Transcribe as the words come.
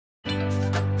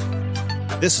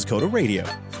This is Coda Radio,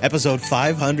 episode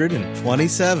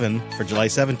 527 for July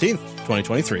 17th,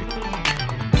 2023.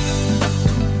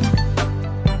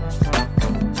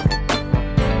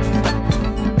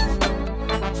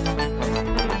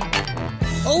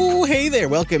 Oh, hey there.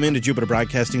 Welcome into Jupiter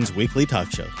Broadcasting's weekly talk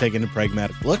show, taking a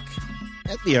pragmatic look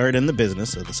at the art and the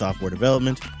business of the software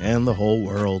development and the whole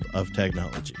world of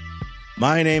technology.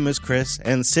 My name is Chris,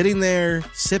 and sitting there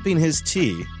sipping his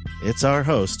tea, it's our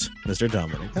host, Mr.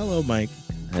 Dominic. Hello, Mike.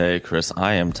 Hey, Chris,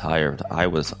 I am tired. I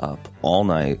was up all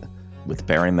night with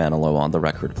Barry Manilow on the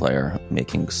record player,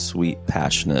 making sweet,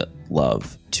 passionate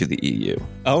love to the EU.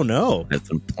 Oh, no. I've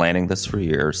been planning this for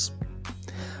years.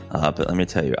 But let me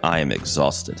tell you, I am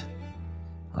exhausted.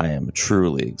 I am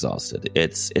truly exhausted.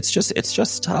 It's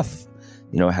just tough,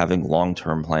 having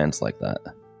long-term plans like that.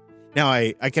 Now,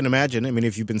 I can imagine. I mean,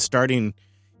 if you've been starting,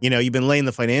 you've been laying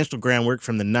the financial groundwork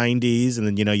from the 90s, and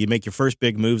then, you make your first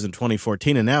big moves in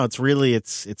 2014, and now it's really,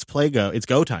 it's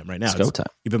go time right now. It's go time.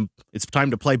 It's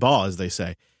time to play ball, as they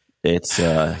say. It's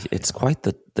quite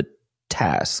the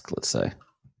task, let's say.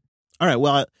 All right,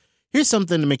 well, here's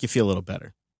something to make you feel a little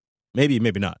better. Maybe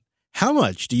not. How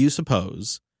much do you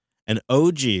suppose an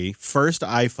OG first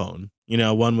iPhone,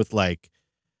 one with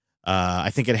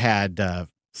I think it had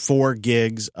 4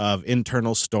 gigs of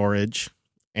internal storage,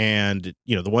 and,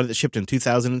 the one that shipped in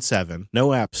 2007,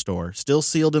 no app store, still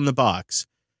sealed in the box.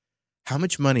 How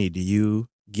much money do you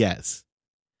guess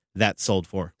that sold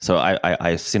for? So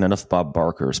I've seen enough Bob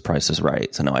Barker's Price is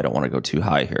Right, so no, I don't want to go too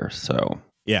high here. So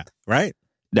yeah, right?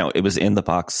 No, it was in the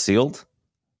box sealed?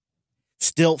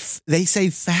 Still, they say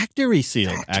factory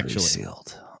sealed, Factory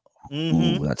sealed.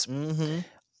 Mm-hmm. Ooh, that's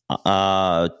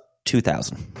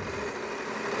 2,000.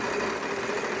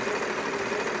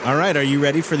 All right, are you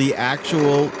ready for the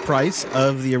actual price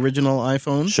of the original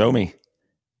iPhone? Show me.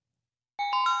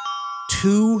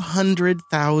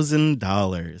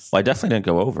 $200,000. Well, I definitely didn't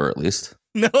go over, at least.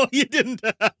 No, you didn't.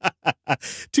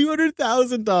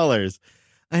 $200,000.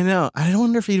 I know. I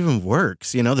wonder if it even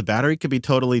works. The battery could be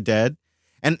totally dead.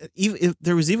 And if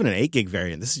there was even an 8 gig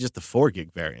variant. This is just the 4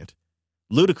 gig variant.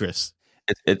 Ludicrous.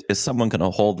 Is someone going to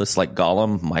hold this like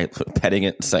Gollum, petting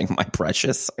it and saying, "My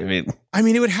precious"? I mean,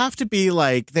 it would have to be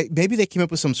like, maybe they came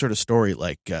up with some sort of story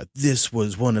like, this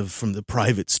was from the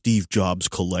private Steve Jobs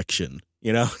collection,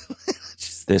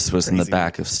 This was crazy. In the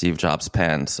back of Steve Jobs'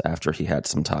 pants after he had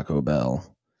some Taco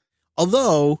Bell.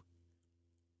 Although,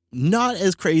 not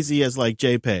as crazy as like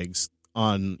JPGs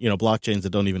on, blockchains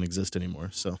that don't even exist anymore.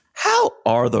 So how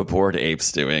are the Bored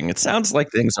Apes doing? It sounds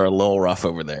like things are a little rough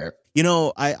over there.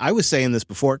 I was saying this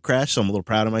before it crashed, so I'm a little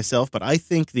proud of myself, but I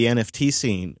think the NFT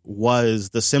scene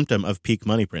was the symptom of peak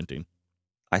money printing.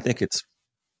 I think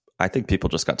people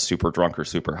just got super drunk or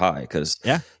super high because,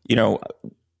 the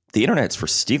internet's for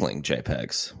stealing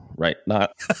JPEGs, right?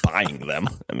 Not buying them.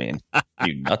 I mean,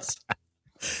 you nuts.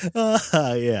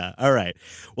 Yeah. All right.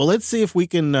 Well, let's see if we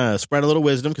can spread a little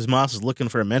wisdom because Moss is looking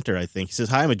for a mentor, I think. He says,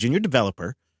 "Hi, I'm a junior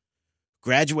developer.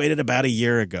 Graduated about a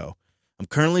year ago. I'm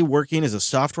currently working as a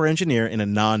software engineer in a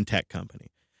non-tech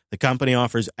company. The company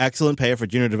offers excellent pay for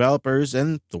junior developers,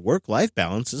 and the work-life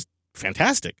balance is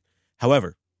fantastic.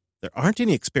 However, there aren't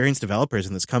any experienced developers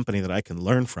in this company that I can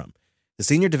learn from. The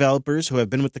senior developers who have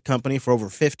been with the company for over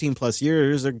 15-plus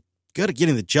years are good at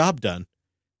getting the job done,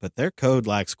 but their code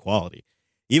lacks quality.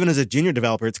 Even as a junior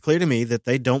developer, it's clear to me that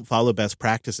they don't follow best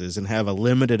practices and have a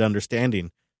limited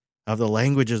understanding of the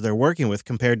languages they're working with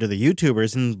compared to the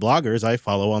YouTubers and bloggers I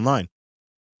follow online.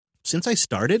 Since I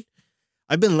started,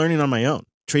 I've been learning on my own,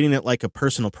 treating it like a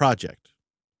personal project.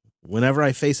 Whenever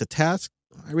I face a task,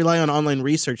 I rely on online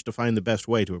research to find the best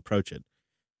way to approach it.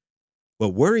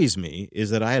 What worries me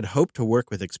is that I had hoped to work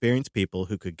with experienced people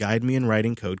who could guide me in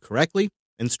writing code correctly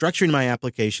and structuring my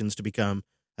applications to become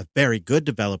a very good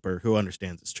developer who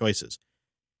understands its choices.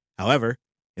 However,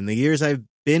 in the years I've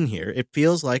been here, it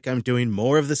feels like I'm doing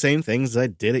more of the same things I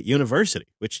did at university,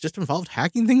 which just involved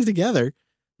hacking things together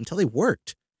until they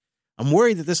worked. I'm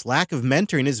worried that this lack of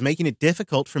mentoring is making it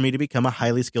difficult for me to become a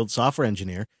highly skilled software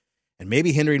engineer and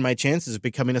maybe hindering my chances of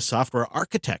becoming a software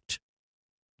architect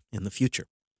in the future.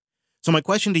 So my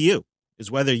question to you is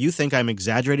whether you think I'm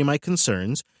exaggerating my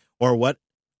concerns or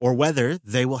whether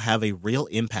they will have a real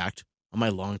impact on my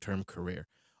long-term career.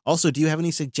 Also, do you have any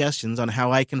suggestions on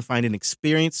how I can find an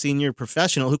experienced senior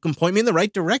professional who can point me in the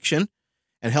right direction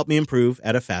and help me improve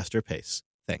at a faster pace?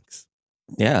 Thanks.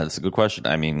 Yeah, that's a good question.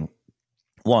 I mean,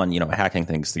 one, hacking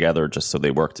things together just so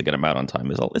they work to get them out on time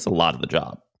is a lot of the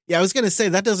job. Yeah, I was going to say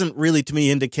that doesn't really, to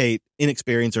me, indicate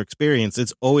inexperience or experience.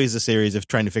 It's always a series of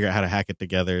trying to figure out how to hack it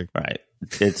together. Right.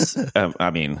 It's,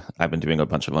 I've been doing a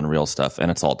bunch of Unreal stuff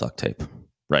and it's all duct tape,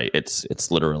 right?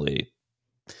 It's literally,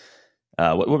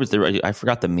 What was there? I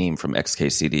forgot the meme from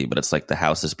XKCD, but it's like the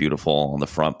house is beautiful on the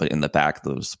front, but in the back,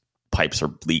 those pipes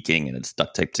are leaking and it's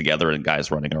duct taped together and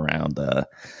guys running around.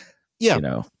 Yeah. You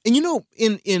know,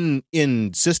 And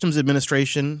in systems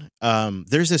administration,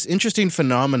 there's this interesting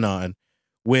phenomenon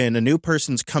when a new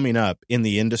person's coming up in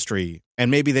the industry and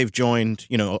maybe they've joined,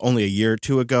 only a year or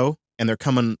two ago, and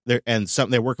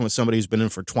they're working with somebody who's been in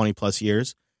for 20 plus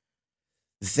years.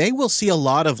 They will see a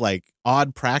lot of like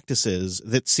odd practices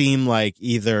that seem like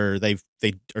either they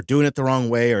are doing it the wrong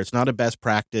way or it's not a best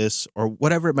practice or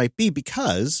whatever it might be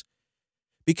because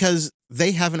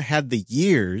they haven't had the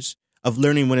years of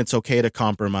learning when it's okay to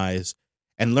compromise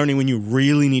and learning when you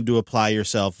really need to apply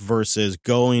yourself versus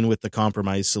going with the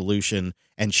compromise solution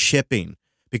and shipping.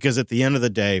 Because at the end of the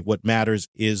day, what matters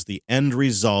is the end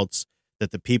results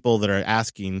that the people that are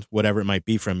asking whatever it might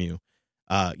be from you,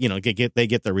 they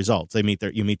get their results. You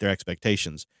meet their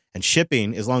expectations. And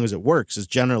shipping, as long as it works, is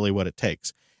generally what it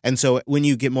takes. And so when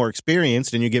you get more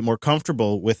experienced and you get more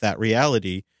comfortable with that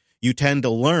reality, you tend to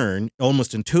learn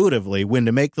almost intuitively when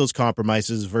to make those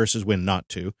compromises versus when not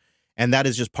to. And that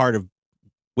is just part of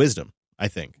wisdom, I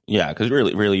think. Yeah, because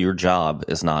really, your job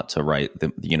is not to write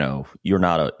the. You're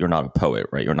not a poet,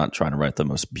 right? You're not trying to write the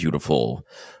most beautiful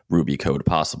Ruby code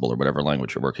possible or whatever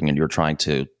language you're working in. You're trying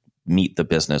to meet the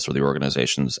business or the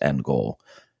organization's end goal,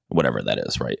 whatever that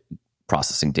is, right?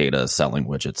 Processing data, selling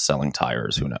widgets, selling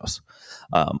tires, who knows?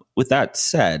 With that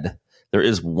said, there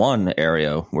is one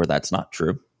area where that's not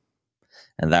true,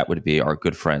 and that would be our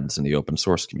good friends in the open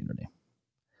source community.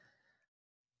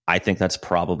 I think that's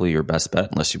probably your best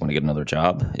bet unless you want to get another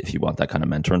job, if you want that kind of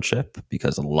mentorship,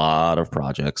 because a lot of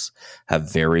projects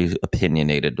have very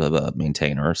opinionated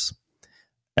maintainers,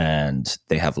 and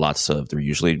they have they're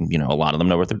usually, a lot of them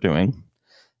know what they're doing,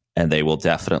 and they will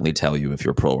definitely tell you if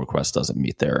your pull request doesn't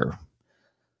meet their,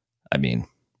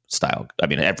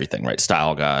 everything, right?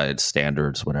 Style guides,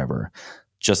 standards, whatever.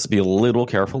 Just be a little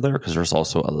careful there because there's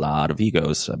also a lot of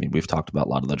egos. We've talked about a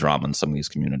lot of the drama in some of these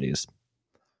communities.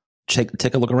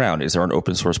 Take a look around. Is there an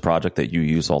open source project that you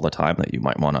use all the time that you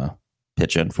might want to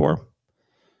pitch in for?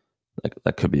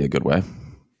 That could be a good way.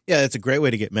 Yeah, it's a great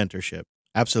way to get mentorship.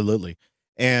 Absolutely.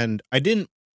 And I didn't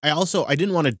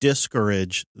want to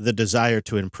discourage the desire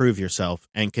to improve yourself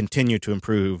and continue to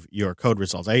improve your code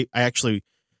results. I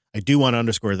do want to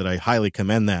underscore that I highly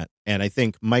commend that. And I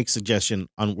think Mike's suggestion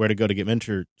on where to go to get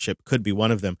mentorship could be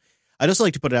one of them. I'd also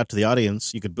like to put it out to the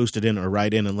audience. You could boost it in or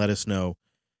write in and let us know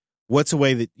what's a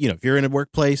way that, if you're in a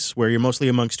workplace where you're mostly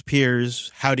amongst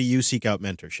peers, how do you seek out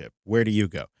mentorship? Where do you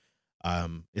go?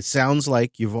 It sounds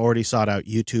like you've already sought out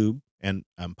YouTube and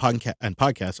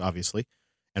podcasts, obviously,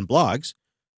 and blogs.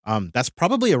 That's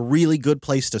probably a really good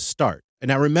place to start. And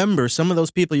now remember, some of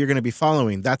those people you're going to be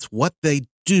following, that's what they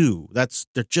do.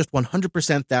 They're just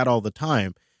 100% that all the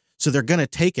time. So they're going to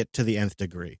take it to the nth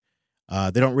degree.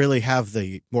 They don't really have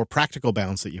the more practical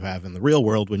balance that you have in the real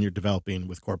world when you're developing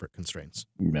with corporate constraints.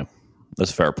 Yeah,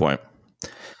 that's a fair point.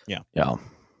 Yeah.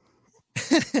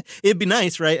 It'd be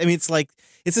nice, right? It's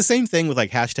the same thing with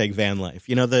like hashtag van life.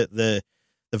 The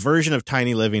version of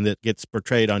tiny living that gets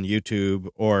portrayed on YouTube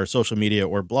or social media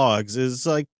or blogs is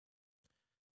like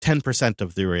 10%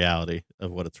 of the reality of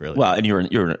what it's really. Well, and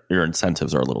your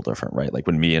incentives are a little different, right? Like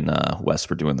when me and Wes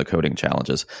were doing the coding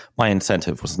challenges, my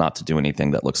incentive was not to do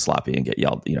anything that looks sloppy and get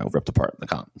yelled, ripped apart in the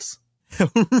comments.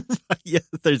 Yeah,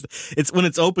 it's when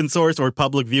it's open source or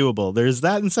public viewable. There's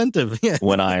that incentive. Yeah.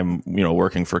 When I'm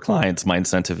working for clients, my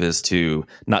incentive is to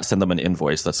not send them an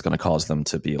invoice that's going to cause them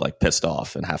to be like pissed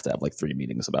off and have to have like 3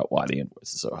 meetings about why the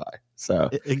invoice is so high. So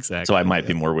exactly. So I might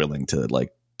be more willing to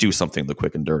like do something the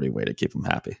quick and dirty way to keep them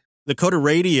happy. The Coder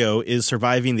Radio is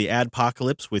surviving the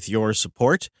adpocalypse with your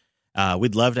support.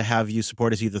 We'd love to have you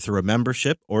support us either through a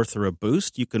membership or through a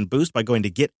boost. You can boost by going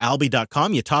to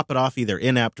getalby.com. You top it off either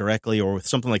in-app directly or with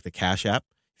something like the Cash App,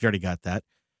 if you already got that.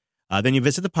 Then you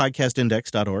visit the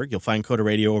podcastindex.org. You'll find Coder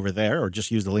Radio over there, or just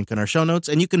use the link in our show notes,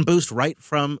 and you can boost right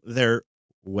from their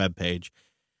webpage.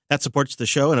 That supports the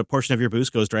show, and a portion of your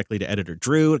boost goes directly to editor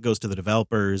Drew. It goes to the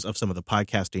developers of some of the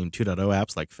podcasting 2.0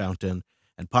 apps like Fountain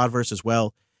and Podverse, as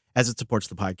well as it supports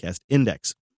the Podcast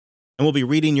Index. And we'll be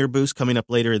reading your boost coming up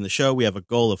later in the show. We have a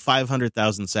goal of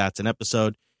 500,000 sats an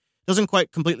episode. Doesn't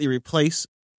quite completely replace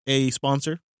a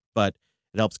sponsor, but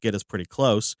it helps get us pretty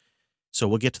close. So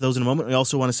we'll get to those in a moment. We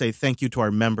also want to say thank you to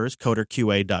our members,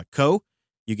 coderqa.co.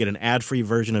 You get an ad-free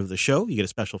version of the show. You get a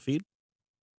special feed.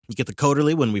 You get the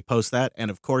Coderly when we post that.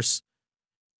 And of course,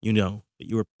 you know that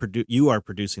you are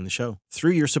producing the show.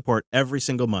 Through your support every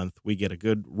single month, we get a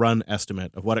good run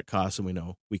estimate of what it costs, and we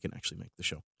know we can actually make the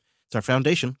show. It's our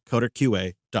foundation,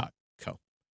 coderqa.co.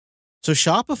 So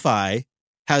Shopify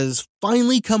has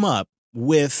finally come up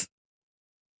with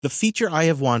the feature I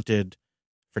have wanted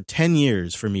for 10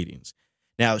 years for meetings.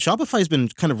 Now, Shopify's been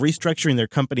kind of restructuring their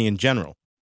company in general.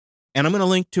 And I'm going to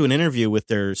link to an interview with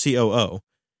their COO.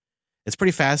 It's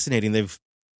pretty fascinating. They've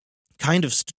kind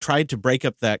of tried to break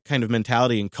up that kind of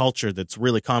mentality and culture that's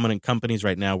really common in companies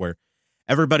right now, where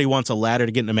everybody wants a ladder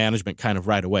to get into management kind of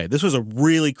right away. This was a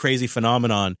really crazy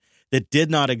phenomenon that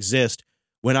did not exist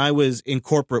when I was in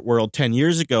corporate world 10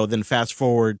 years ago. Then fast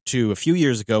forward to a few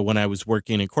years ago when I was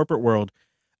working in corporate world,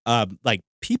 like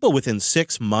people within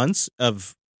 6 months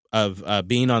of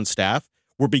being on staff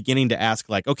were beginning to ask,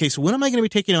 like, okay, so when am I going to be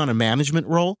taking on a management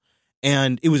role?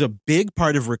 And it was a big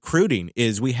part of recruiting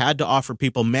is we had to offer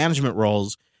people management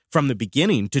roles from the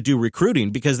beginning to do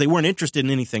recruiting because they weren't interested in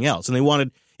anything else. And they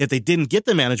wanted, if they didn't get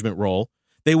the management role,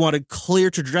 they wanted clear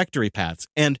trajectory paths.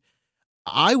 And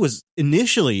I was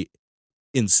initially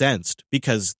incensed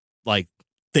because, like,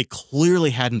 they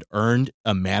clearly hadn't earned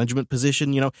a management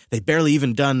position. You know, they barely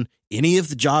even done any of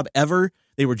the job ever.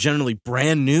 They were generally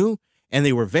brand new and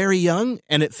they were very young,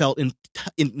 and it felt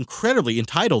incredibly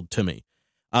entitled to me.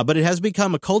 But it has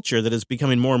become a culture that is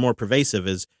becoming more and more pervasive.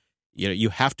 Is, you know, you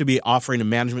have to be offering a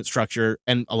management structure,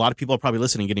 and a lot of people are probably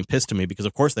listening, getting pissed at me because,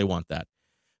 of course, they want that.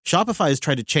 Shopify has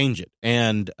tried to change it,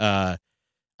 and I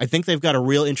think they've got a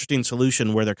real interesting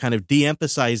solution where they're kind of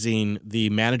de-emphasizing the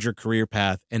manager career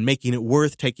path and making it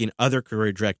worth taking other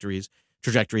career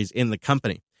trajectories in the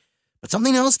company. But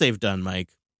something else they've done, Mike,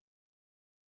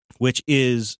 which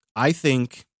is, I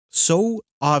think, so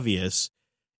obvious,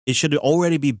 it should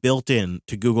already be built in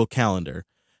to Google Calendar.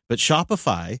 But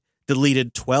Shopify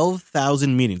deleted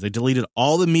 12,000 meetings. They deleted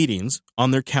all the meetings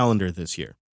on their calendar this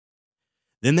year.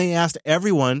 Then they asked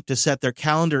everyone to set their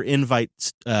calendar invite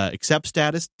accept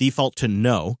status default to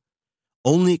no,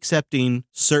 only accepting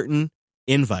certain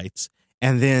invites.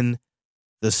 And then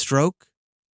the stroke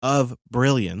of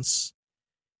brilliance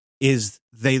is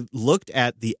they looked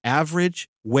at the average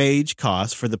wage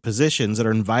cost for the positions that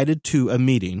are invited to a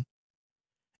meeting,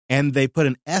 and they put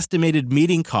an estimated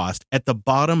meeting cost at the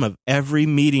bottom of every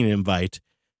meeting invite,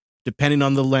 depending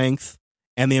on the length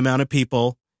and the amount of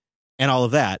people and all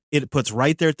of that. It puts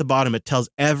right there at the bottom. It tells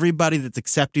everybody that's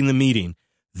accepting the meeting,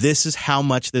 this is how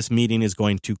much this meeting is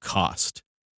going to cost.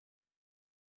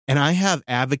 And I have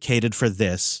advocated for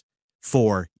this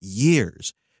for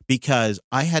years because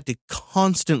I had to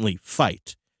constantly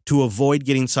fight to avoid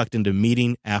getting sucked into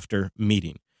meeting after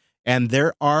meeting. And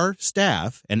there are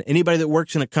staff, and anybody that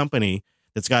works in a company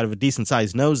that's got a decent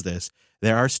size knows this,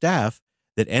 there are staff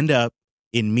that end up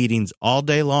in meetings all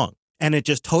day long, and it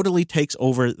just totally takes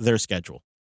over their schedule.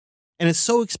 And it's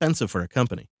so expensive for a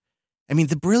company. I mean,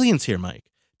 the brilliance here, Mike,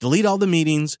 delete all the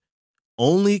meetings,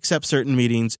 only accept certain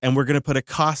meetings, and we're going to put a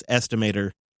cost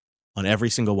estimator on every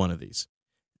single one of these.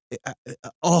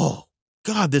 Oh,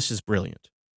 God, this is brilliant.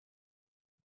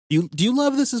 Do you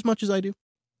love this as much as I do?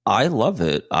 I love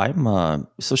it.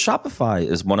 So Shopify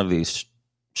is one of these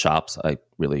shops. I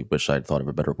really wish I'd thought of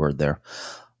a better word there,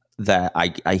 that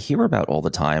I hear about all the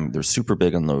time. They're super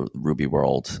big in the Ruby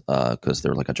world because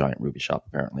they're like a giant Ruby shop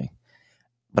apparently.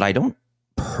 But I don't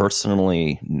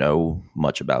personally know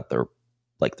much about their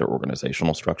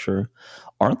organizational structure.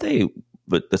 Aren't they?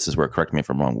 But this is where, correct me if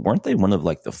I'm wrong, weren't they one of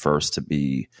like the first to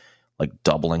be like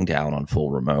doubling down on full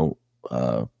remote?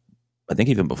 I think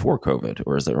even before COVID,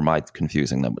 or am I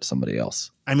confusing them with somebody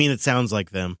else? I mean, it sounds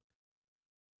like them.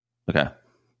 Okay.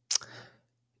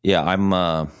 Yeah,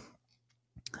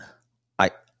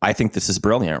 I think this is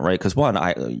brilliant, right? Because one,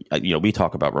 we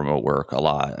talk about remote work a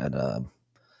lot and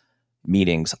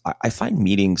meetings. I find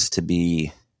meetings to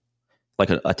be like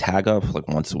a tag up like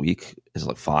once a week is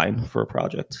like fine for a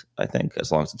project, I think,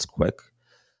 as long as it's quick.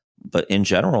 But in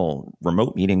general,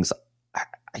 remote meetings,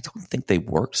 I don't think they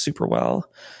work super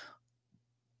well.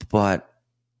 But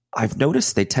I've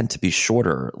noticed they tend to be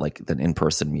shorter like than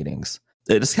in-person meetings.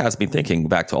 It just has me thinking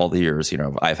back to all the years,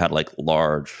 I've had like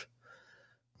large,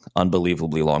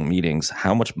 unbelievably long meetings,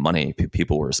 how much money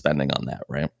people were spending on that,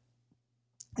 right?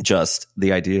 Just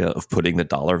the idea of putting the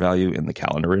dollar value in the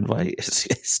calendar invite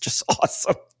is just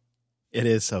awesome. It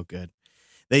is so good.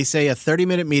 They say a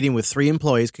 30-minute meeting with 3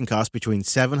 employees can cost between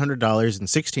 $700 and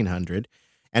 $1,600,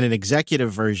 and an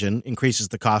executive version increases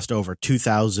the cost over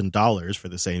 $2,000 for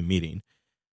the same meeting.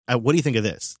 What do you think of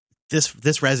this? This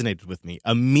resonated with me.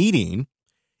 A meeting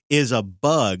is a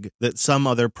bug that some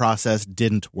other process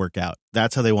didn't work out.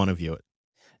 That's how they want to view it.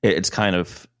 It's kind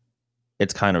of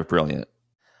brilliant.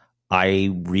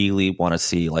 I really want to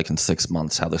see, like, in 6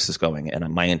 months how this is going.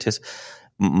 And my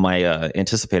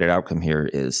anticipated outcome here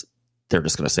is they're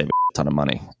just going to save a ton of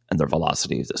money, and their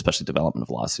velocities, especially development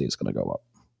velocity, is going to go up.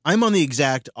 I'm on the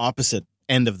exact opposite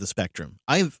end of the spectrum.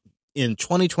 I've in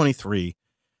 2023,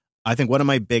 I think one of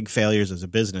my big failures as a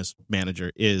business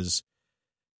manager is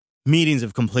meetings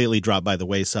have completely dropped by the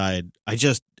wayside. I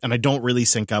don't really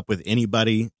sync up with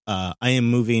anybody. I am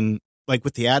moving like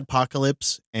with the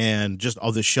adpocalypse and just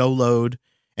all the show load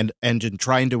and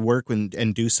trying to work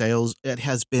and do sales. It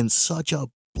has been such a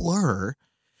blur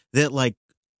that like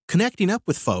connecting up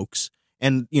with folks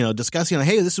and, discussing,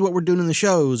 hey, this is what we're doing in the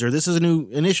shows, or this is a new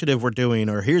initiative we're doing,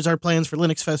 or here's our plans for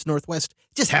Linux Fest Northwest.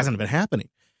 It just hasn't been happening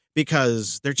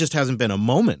because there just hasn't been a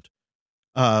moment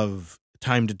of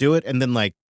time to do it. And then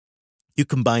like you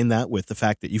combine that with the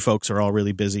fact that you folks are all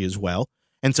really busy as well.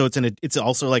 And so it's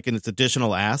also like an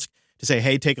additional ask to say,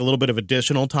 hey, take a little bit of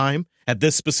additional time at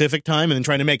this specific time and then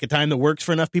trying to make a time that works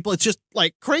for enough people. It's just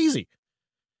like crazy.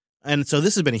 And so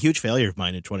this has been a huge failure of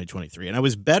mine in 2023. And I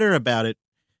was better about it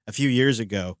a few years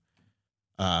ago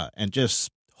and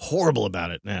just horrible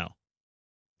about it now.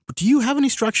 But do you have any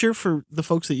structure for the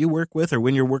folks that you work with, or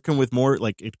when you're working with more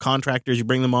like contractors, you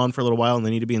bring them on for a little while and they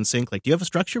need to be in sync? Like, do you have a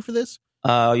structure for this?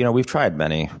 We've tried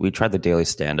many. We tried the daily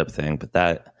stand-up thing, but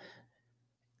that,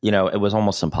 it was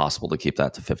almost impossible to keep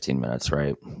that to 15 minutes,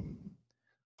 right?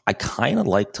 I kind of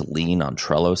like to lean on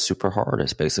Trello super hard.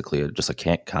 It's basically just a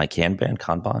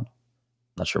Kanban.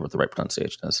 Not sure what the right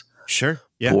pronunciation is. Sure.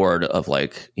 Yeah. Board of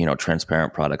like,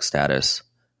 transparent product status.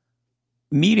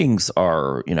 Meetings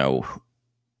are,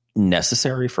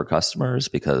 necessary for customers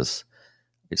because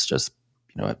it's just,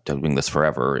 I've been doing this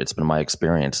forever. It's been my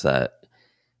experience that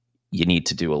you need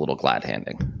to do a little glad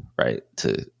handing, right?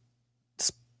 To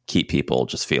keep people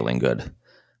just feeling good.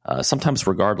 Sometimes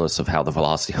regardless of how the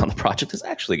velocity on the project is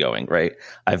actually going, right?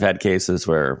 I've had cases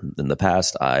where in the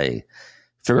past I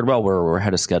figured, well, we're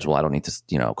ahead of schedule. I don't need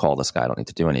to, call this guy. I don't need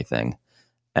to do anything.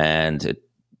 And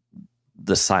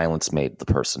the silence made the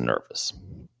person nervous.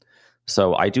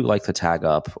 So I do like to tag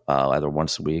up either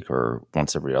once a week or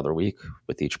once every other week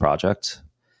with each project.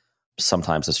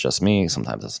 Sometimes it's just me.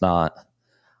 Sometimes it's not.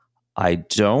 I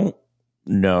don't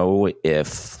know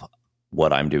if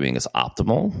what I'm doing is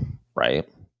optimal, right?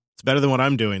 It's better than what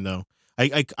I'm doing, though.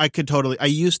 I could totally.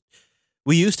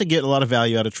 We used to get a lot of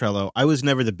value out of Trello. I was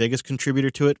never the biggest contributor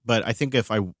to it, but I think if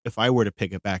I were to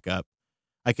pick it back up,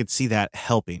 I could see that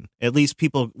helping. At least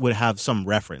people would have some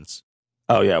reference.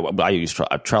 Oh yeah, well, I use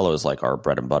Trello is like our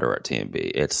bread and butter at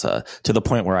TMB. It's to the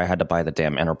point where I had to buy the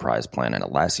damn enterprise plan, and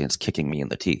Atlassian's it's kicking me in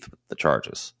the teeth with the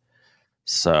charges.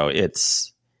 So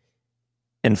it's,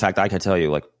 in fact, I could tell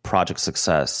you, like project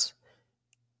success,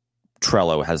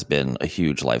 Trello has been a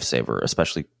huge lifesaver,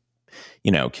 especially,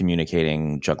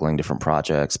 communicating, juggling different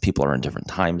projects. People are in different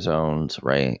time zones,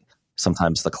 right?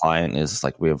 Sometimes the client is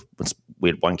like, we had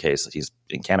one case that he's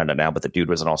in Canada now, but the dude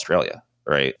was in Australia,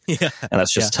 right? Yeah. And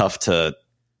that's just tough to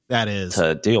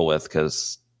deal with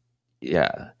because,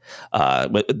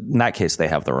 but in that case, they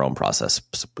have their own process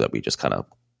that we just kind of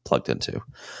plugged into.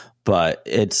 But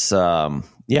it's, when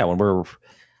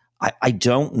I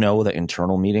don't know that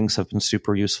internal meetings have been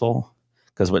super useful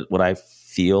because what I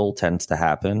feel tends to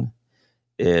happen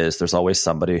is there's always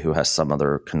somebody who has some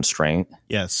other constraint.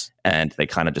 Yes. And they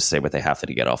kind of just say what they have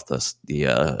to get off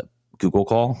the Google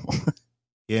call.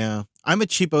 Yeah. I'm a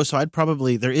cheapo, so I'd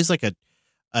probably, there is like a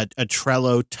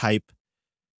Trello type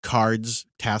cards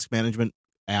task management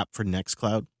app for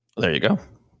Nextcloud. There you go.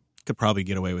 Could probably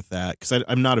get away with that because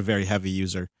I'm not a very heavy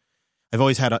user.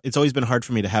 It's always been hard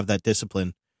for me to have that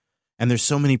discipline. And there's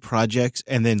so many projects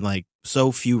and then like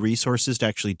so few resources to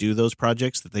actually do those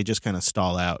projects that they just kind of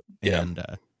stall out. Yeah. And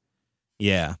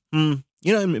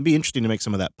it'd be interesting to make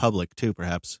some of that public too,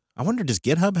 perhaps. I wonder, does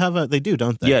GitHub have they do,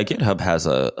 don't they? Yeah, GitHub has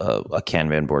a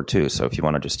Kanban board too. So if you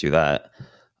want to just do that,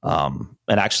 and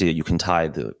actually you can tie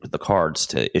the cards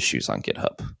to issues on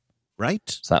GitHub.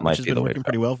 Right. So that might be the way to go.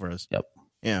 Pretty well for us. Yep.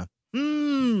 Yeah.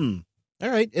 All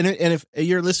right. And if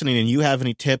you're listening and you have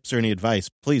any tips or any advice,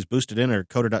 please boost it in or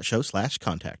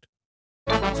coder.show/contact.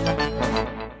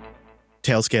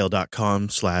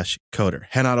 Tailscale.com/coder.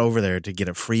 Head on over there to get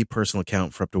a free personal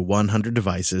account for up to 100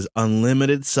 devices,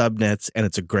 unlimited subnets, and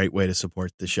it's a great way to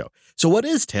support the show. So what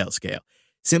is Tailscale?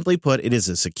 Simply put, it is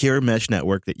a secure mesh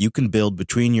network that you can build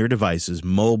between your devices,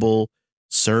 mobile,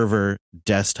 server,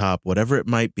 desktop, whatever it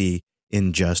might be,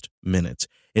 in just minutes.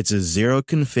 It's a zero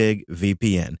config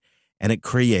VPN, and it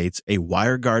creates a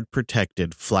WireGuard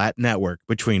protected flat network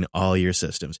between all your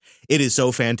systems. It is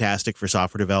so fantastic for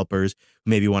software developers who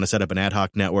maybe want to set up an ad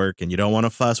hoc network and you don't want to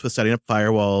fuss with setting up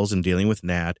firewalls and dealing with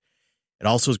NAT. It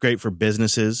also is great for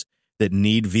businesses that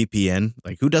need VPN.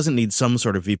 Like, who doesn't need some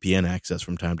sort of VPN access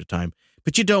from time to time?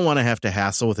 But you don't want to have to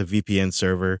hassle with a VPN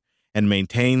server and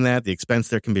maintain that. The expense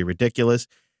there can be ridiculous.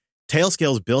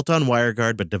 Tailscale is built on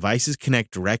WireGuard, but devices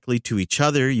connect directly to each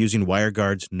other using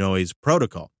WireGuard's noise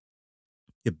protocol.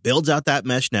 It builds out that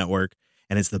mesh network,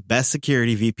 and it's the best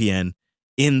security VPN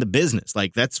in the business.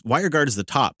 Like, that's WireGuard is the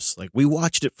tops. Like, we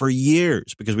watched it for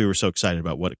years because we were so excited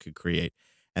about what it could create.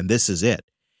 And this is it.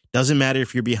 Doesn't matter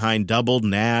if you're behind double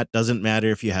NAT. Doesn't matter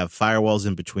if you have firewalls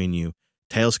in between you.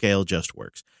 Tailscale just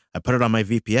works. I put it on my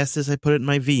VPSs. I put it in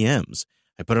my VMs.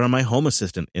 I put it on my Home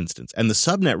Assistant instance. And the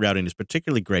subnet routing is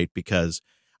particularly great because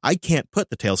I can't put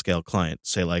the Tailscale client,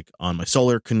 say, like on my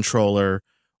solar controller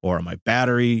or on my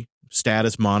battery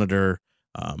status monitor,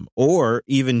 or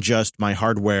even just my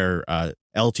hardware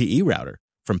LTE router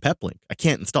from Peplink. I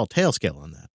can't install Tailscale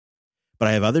on that. But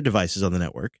I have other devices on the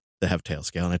network that have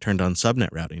Tailscale, and I turned on subnet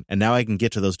routing. And now I can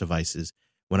get to those devices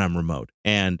when I'm remote.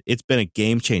 And it's been a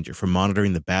game changer for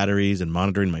monitoring the batteries and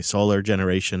monitoring my solar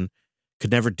generation.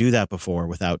 Could never do that before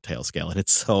without Tailscale. And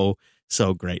it's so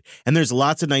great. And there's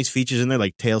lots of nice features in there,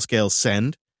 like Tailscale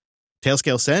Send.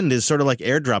 Tailscale Send is sort of like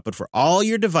AirDrop, but for all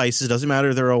your devices, doesn't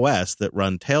matter their OS, that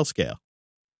run Tailscale.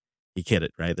 You get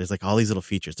it, right? There's like all these little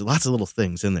features. There's lots of little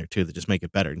things in there, too, that just make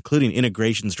it better, including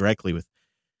integrations directly with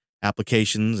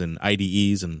applications and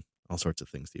IDEs and all sorts of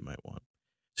things that you might want.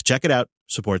 So check it out.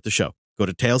 Support the show. Go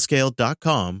to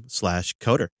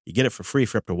tailscale.com/coder. You get it for free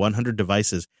for up to 100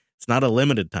 devices. It's not a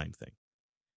limited time thing.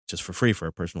 It's just for free for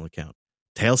a personal account.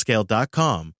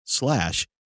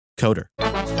 Tailscale.com/coder.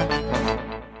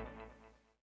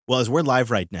 Well, as we're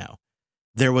live right now,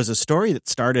 there was a story that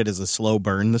started as a slow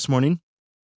burn this morning.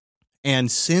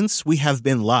 And since we have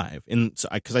been live,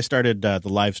 because I started the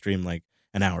live stream like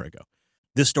an hour ago,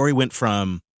 this story went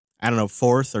from, I don't know,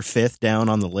 4th or 5th down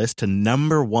on the list to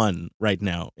number 1 right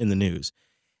now in the news.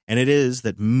 And it is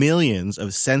that millions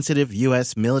of sensitive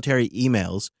U.S. military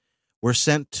emails were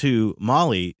sent to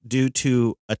Mali due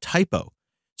to a typo.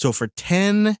 So for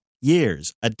 10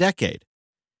 years, a decade,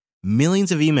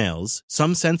 millions of emails,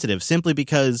 some sensitive, simply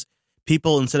because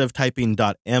people, instead of typing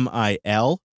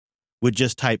 .mil, would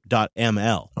just type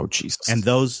 .ml. Oh, Jesus. And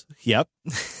those, yep.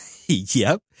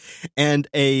 Yep. And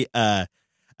a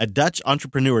Dutch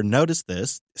entrepreneur noticed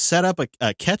this, set up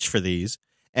a catch for these,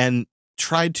 and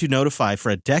tried to notify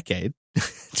for a decade,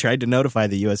 tried to notify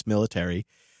the U.S. military.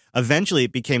 Eventually,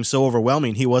 it became so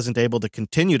overwhelming, he wasn't able to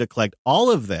continue to collect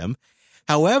all of them.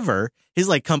 However, his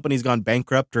company's gone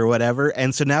bankrupt or whatever,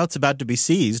 and so now it's about to be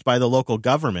seized by the local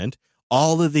government.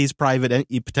 All of these private,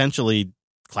 potentially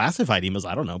classified emails,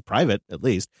 I don't know, private at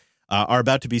least, are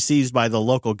about to be seized by the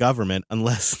local government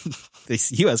unless the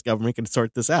U.S. government can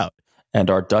sort this out. And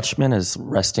our Dutchman is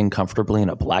resting comfortably in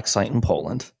a black site in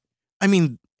Poland. I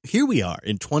mean, here we are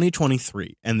in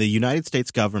 2023, and the United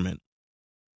States government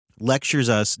lectures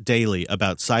us daily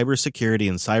about cybersecurity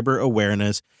and cyber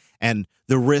awareness and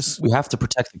the risks. We have to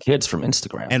protect the kids from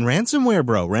Instagram. And ransomware,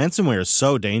 bro. Ransomware is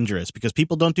so dangerous because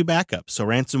people don't do backups. So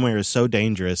ransomware is so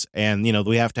dangerous. And,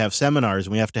 we have to have seminars,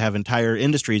 and we have to have entire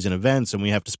industries and events, and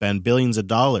we have to spend billions of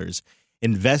dollars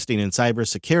investing in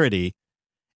cybersecurity.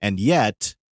 And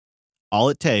yet, all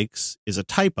it takes is a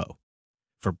typo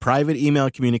for private email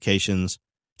communications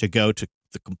to go to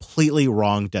the completely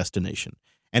wrong destination.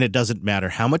 And it doesn't matter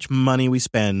how much money we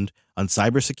spend on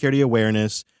cybersecurity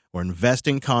awareness or invest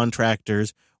in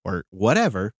contractors or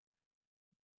whatever.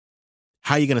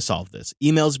 How are you going to solve this?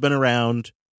 Email's been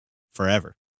around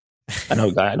forever. I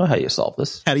know how you solve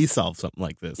this. How do you solve something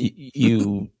like this?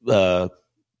 You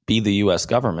be the U.S.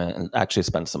 government and actually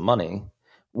spend some money,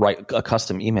 write a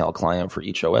custom email client for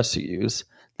each OS you use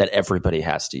that everybody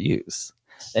has to use.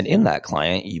 And in that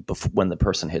client, when the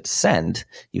person hits send,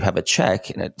 you have a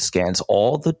check and it scans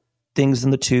all the things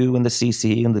in the to and the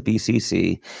CC and the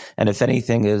BCC. And if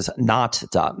anything is not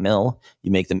 .mil, you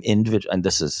make them individual. And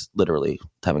this is literally,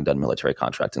 having done military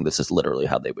contracting, this is literally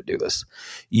how they would do this.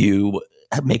 You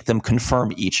make them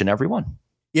confirm each and every one.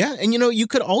 Yeah. And, you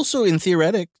could also, in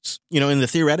theoretics, in the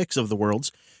theoretics of the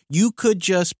worlds, you could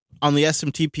just, on the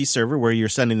SMTP server where you're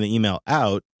sending the email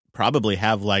out, probably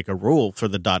have like a rule for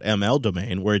the .ml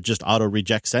domain where it just auto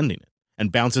rejects sending it and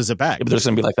bounces it back. Yeah, but there's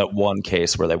going to be like that one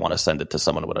case where they want to send it to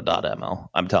someone with a .ml.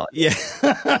 I'm telling you.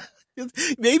 Yeah.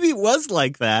 Maybe it was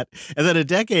like that. And then a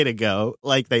decade ago,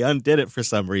 they undid it for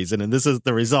some reason. And this is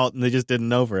the result. And they just didn't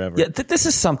know forever. Yeah, this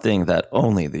is something that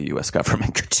only the U.S.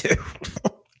 government could do.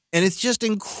 And it's just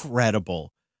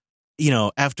incredible.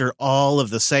 After all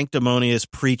of the sanctimonious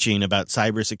preaching about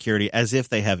cybersecurity, as if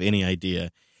they have any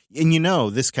idea. And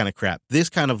this kind of crap, this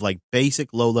kind of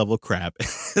basic low-level crap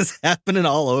is happening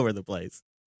all over the place.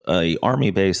 A army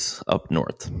base up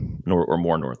north or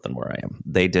more north than where I am,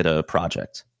 they did a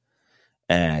project.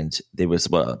 And it was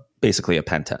basically a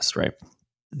pen test, right?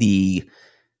 The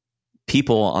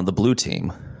people on the blue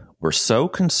team were so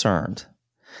concerned.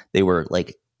 They were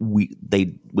like,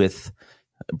 with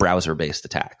browser-based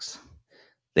attacks.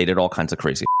 They did all kinds of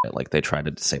crazy shit. Like they tried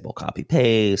to disable copy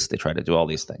paste. They tried to do all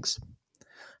these things.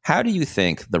 How do you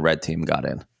think the red team got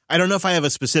in? I don't know if I have a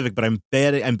specific, but I'm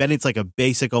betting it's like a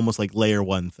basic, almost like layer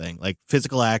one thing, like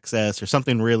physical access or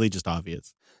something really just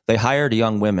obvious. They hired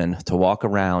young women to walk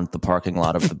around the parking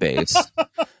lot of the base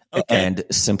and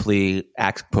simply,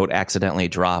 quote, accidentally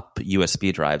drop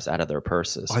USB drives out of their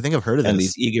purses. Oh, I think I've heard of this. And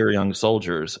these eager young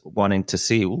soldiers wanting to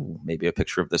see maybe a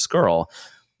picture of this girl,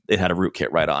 it had a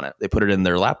rootkit right on it. They put it in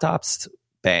their laptops.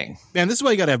 Bang. Man, this is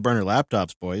why you got to have burner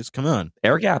laptops, boys. Come on.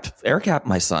 Air gap,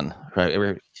 my son.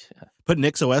 Right. Put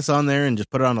NixOS on there and just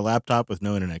put it on a laptop with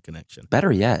no internet connection.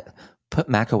 Better yet, put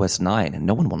macOS 9 and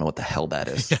no one will know what the hell that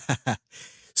is.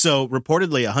 So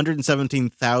reportedly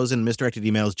 117,000 misdirected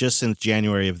emails just since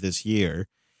January of this year.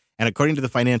 And according to the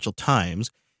Financial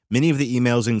Times, many of the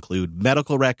emails include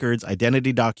medical records,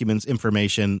 identity documents,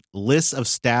 information, lists of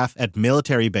staff at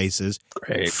military bases,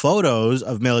 Great. Photos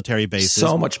of military bases.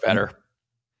 So much better.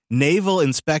 Naval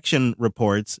inspection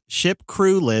reports, ship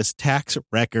crew lists, tax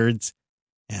records,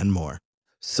 and more.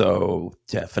 So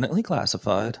definitely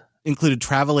classified. Included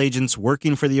travel agents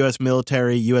working for the U.S.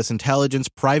 military, U.S. intelligence,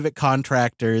 private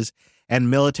contractors,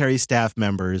 and military staff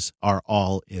members are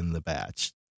all in the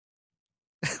batch.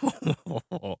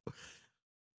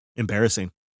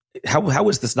 Embarrassing. How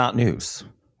is this not news?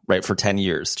 Right, for 10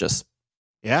 years, just.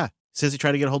 Yeah. Says he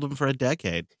tried to get a hold of him for a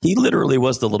decade. He literally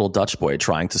was the little Dutch boy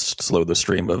trying to slow the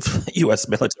stream of U.S.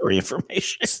 military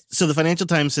information. So the Financial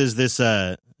Times says this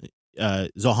Zohans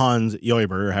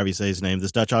Joiber, or however you say his name,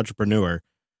 this Dutch entrepreneur,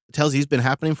 tells he's been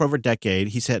happening for over a decade.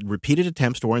 He's had repeated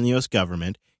attempts to warn the U.S.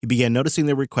 government. He began noticing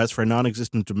their requests for a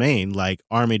non-existent domain like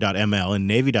army.ml and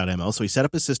navy.ml, so he set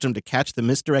up a system to catch the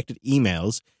misdirected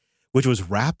emails, which was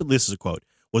rapidly, this is a quote,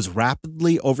 was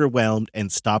rapidly overwhelmed and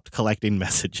stopped collecting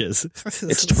messages.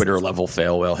 It's Twitter level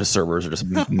fail whale. His servers are just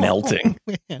melting.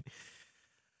 Man.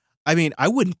 I mean, I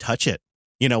wouldn't touch it.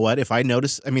 You know what? If I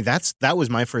noticed, I mean, that was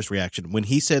my first reaction when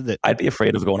he said that. I'd be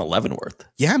afraid of going to Leavenworth.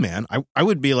 Yeah, man. I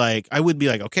would be like,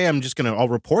 okay, I'll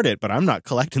report it, but I'm not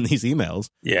collecting these emails.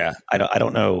 Yeah. I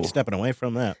don't know. Stepping away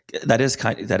from that. That is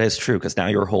true. Cause now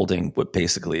you're holding what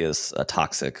basically is a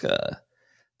toxic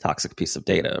piece of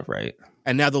data, right?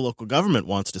 And now the local government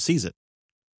wants to seize it.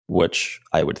 Which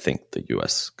I would think the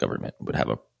U.S. government would have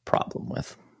a problem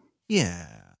with. Yeah.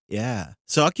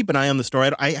 So I'll keep an eye on the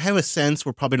story. I have a sense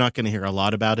we're probably not going to hear a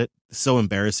lot about it. It's so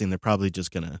embarrassing. They're probably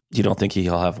just going to. You don't think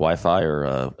he'll have Wi-Fi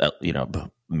or,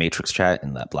 Matrix chat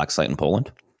in that black site in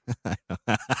Poland?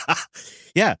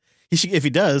 Yeah. If he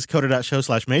does,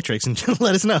 coder.show/matrix and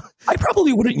let us know. I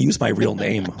probably wouldn't use my real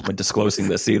name when disclosing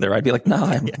this either. I'd be like,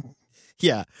 nah.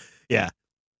 Yeah.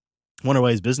 Wonder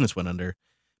why his business went under.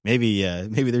 Maybe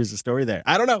there's a story there.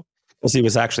 I don't know. Because he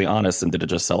was actually honest and didn't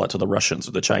just sell it to the Russians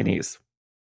or the Chinese.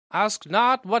 Ask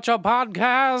not what your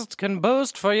podcast can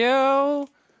boost for you,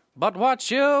 but what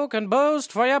you can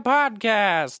boost for your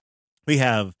podcast. We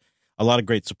have a lot of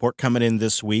great support coming in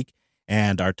this week,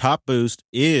 and our top boost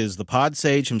is the pod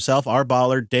sage himself, our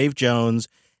baller, Dave Jones,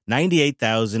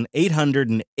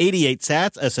 98,888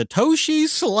 sats, a Satoshi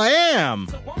Slam.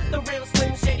 So won't the real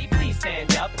Slim Shady please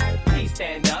stand up? Please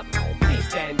stand up. Please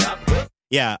stand up.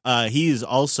 Yeah, he's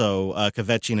also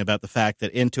kvetching about the fact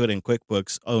that Intuit and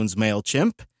QuickBooks owns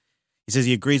MailChimp. He says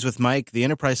he agrees with Mike. The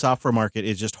enterprise software market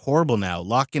is just horrible now.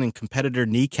 Lock-in and competitor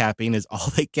kneecapping is all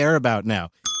they care about now.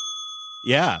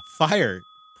 Yeah, fire.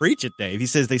 Preach it, Dave. He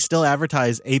says they still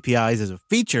advertise APIs as a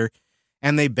feature,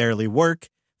 and they barely work.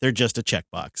 They're just a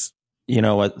checkbox. You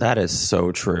know what? That is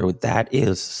so true. That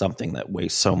is something that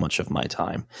wastes so much of my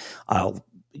time. I'll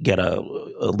get a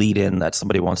lead in that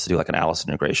somebody wants to do like an Alice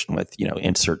integration with,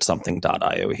 insert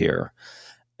something.io here.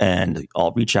 And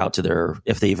I'll reach out to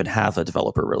if they even have a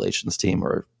developer relations team,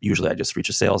 or usually I just reach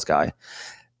a sales guy.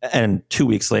 And 2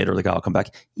 weeks later, the guy will come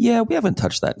back. Yeah, we haven't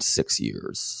touched that in 6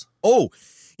 years. Oh,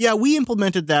 yeah, we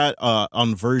implemented that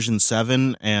on version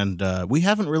 7, and we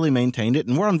haven't really maintained it.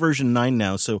 And we're on version 9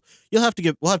 now, so we'll have to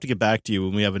get back to you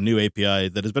when we have a new API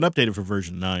that has been updated for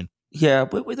version 9. Yeah,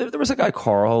 but there was a guy,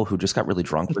 Carl, who just got really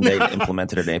drunk when they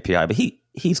implemented an API, but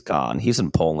he's gone. He's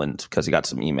in Poland because he got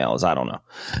some emails. I don't know.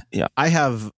 Yeah, I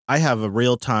have a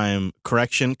real-time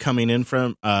correction coming in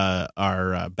from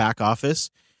our back office.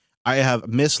 I have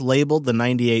mislabeled the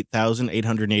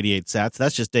 98,888 sats.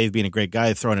 That's just Dave being a great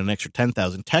guy throwing an extra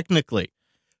 10,000. Technically,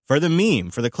 for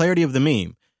the clarity of the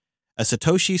meme, a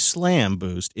Satoshi Slam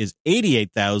boost is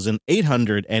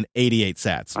 88,888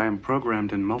 sats. I am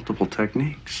programmed in multiple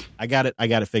techniques. I got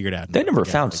it figured out. They never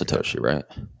found Satoshi, right?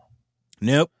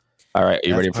 Nope. All right, are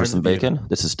you ready for some bacon?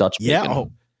 This is Dutch bacon. Yeah.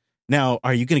 Now,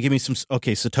 are you going to give me some?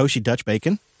 Okay, Satoshi Dutch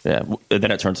bacon. Yeah, then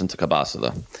it turns into kielbasa,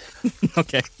 though.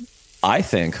 Okay. I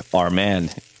think our man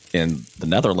in the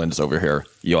Netherlands over here,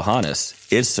 Johannes,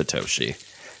 is Satoshi.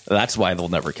 That's why they'll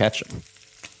never catch him.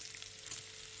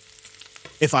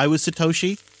 If I was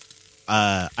Satoshi,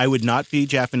 I would not be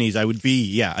Japanese. I would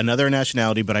be, another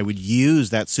nationality, but I would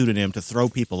use that pseudonym to throw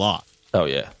people off. Oh,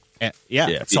 yeah.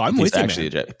 Yeah. So I'm with you,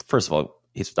 man. First of all,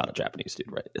 he's not a Japanese dude,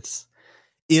 right? It's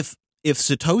If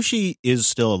Satoshi is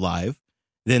still alive,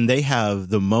 then they have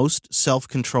the most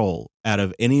self-control out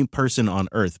of any person on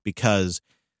Earth because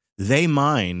they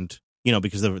mined,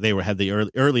 because had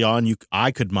the early on, I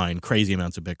could mine crazy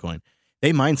amounts of Bitcoin.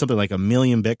 They mined something like 1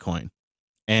 million Bitcoin.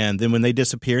 And then when they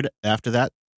disappeared after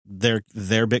that, their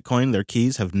Bitcoin, their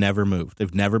keys have never moved.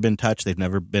 They've never been touched. They've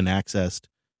never been accessed.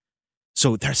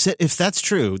 So if that's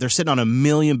true, they're sitting on 1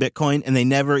 million Bitcoin and they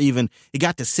never even, it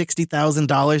got to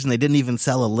 $60,000 and they didn't even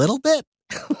sell a little bit.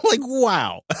 Like,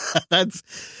 wow.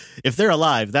 If they're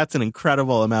alive, that's an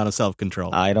incredible amount of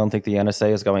self-control. I don't think the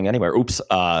NSA is going anywhere. Oops. Is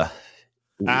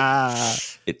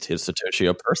Satoshi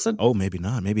a person? Oh, maybe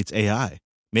not. Maybe it's AI.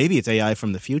 Maybe it's AI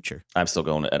from the future. I'm still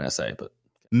going to NSA, but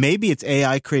maybe it's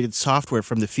AI created software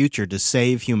from the future to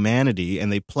save humanity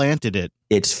and they planted it.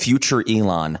 It's future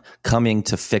Elon coming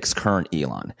to fix current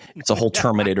Elon. It's a whole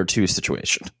Terminator 2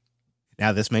 situation.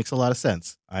 Now, this makes a lot of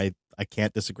sense. I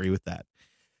can't disagree with that.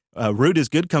 Root is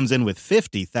Good comes in with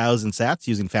 50,000 sats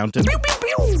using Fountain.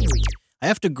 I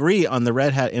have to agree on the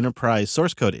Red Hat Enterprise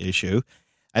source code issue.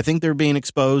 I think they're being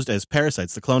exposed as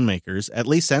parasites, the clone makers. At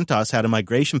least CentOS had a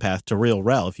migration path to real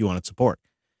RHEL if you wanted support.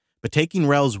 But taking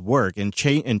RHEL's work and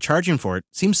charging for it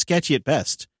seems sketchy at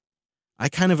best. I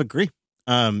kind of agree.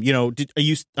 I don't know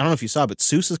if you saw, but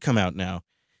SUSE has come out now.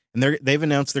 And they've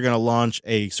announced they're going to launch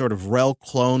a sort of RHEL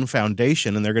clone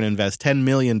foundation, and they're going to invest $10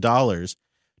 million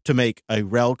to make a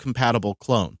RHEL-compatible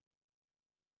clone.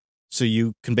 So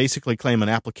you can basically claim an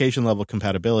application-level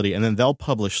compatibility, and then they'll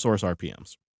publish source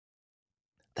RPMs.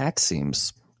 That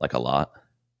seems like a lot.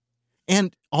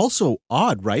 And also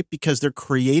odd, right? Because they're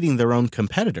creating their own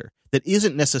competitor that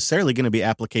isn't necessarily going to be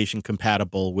application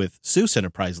compatible with SUSE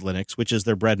Enterprise Linux, which is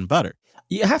their bread and butter.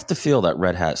 You have to feel that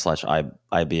Red Hat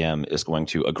 / IBM is going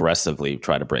to aggressively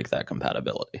try to break that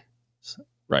compatibility,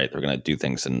 right? They're going to do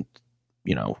things in,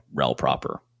 RHEL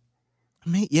proper.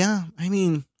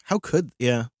 How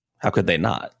could they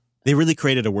not? They really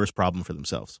created a worse problem for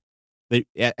themselves.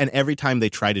 And every time they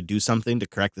try to do something to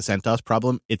correct the CentOS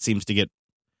problem, it seems to get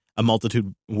a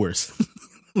multitude worse.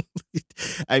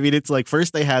 It's like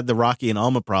first they had the Rocky and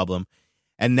Alma problem,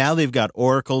 and now they've got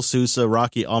Oracle, SUSE,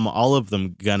 Rocky, Alma, all of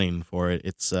them gunning for it.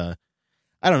 It's I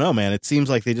don't know, man. It seems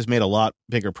like they just made a lot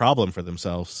bigger problem for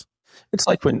themselves. It's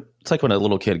like when a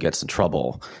little kid gets in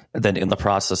trouble, and then in the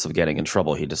process of getting in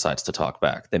trouble, he decides to talk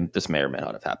back. Then this may or may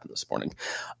not have happened this morning,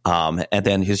 and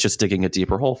then he's just digging a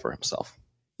deeper hole for himself.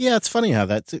 Yeah, it's funny how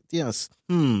that's it. Yes.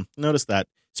 Notice that.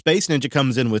 Space Ninja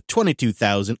comes in with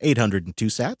 22,802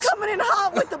 sats. Coming in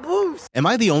hot with the boost. Am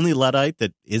I the only Luddite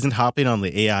that isn't hopping on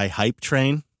the AI hype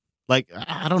train? Like,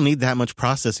 I don't need that much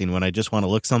processing when I just want to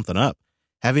look something up.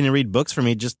 Having to read books for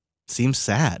me just seems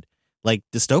sad, like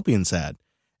dystopian sad.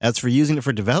 As for using it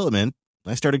for development,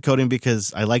 I started coding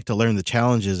because I like to learn the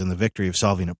challenges and the victory of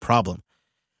solving a problem.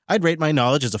 I'd rate my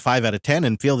knowledge as a 5 out of 10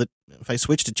 and feel that if I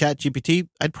switched to ChatGPT,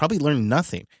 I'd probably learn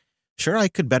nothing. Sure, I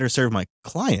could better serve my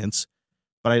clients,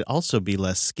 but I'd also be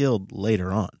less skilled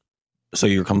later on. So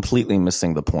you're completely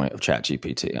missing the point of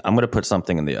ChatGPT. I'm going to put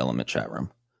something in the Element chat room.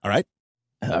 All right,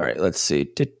 let's see.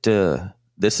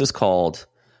 This is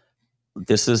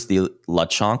the La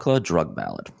Chancla drug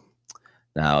ballad.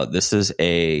 Now, this is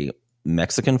a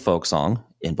Mexican folk song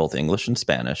in both English and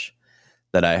Spanish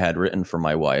that I had written for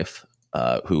my wife,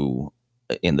 who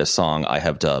in this song I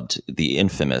have dubbed the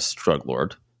infamous drug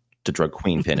lord, the drug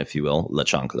queenpin, if you will, La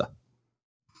Chancla.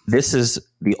 This is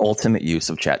the ultimate use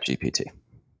of ChatGPT.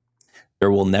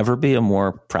 There will never be a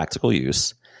more practical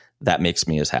use that makes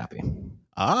me as happy.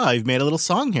 You've made a little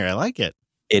song here. I like it.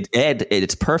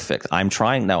 It's perfect. I'm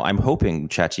trying now. I'm hoping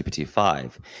ChatGPT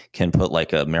 5 can put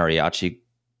like a mariachi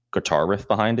guitar riff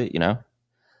behind it,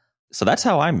 So that's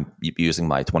how I'm using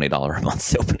my $20 a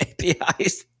month Open API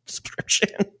subscription.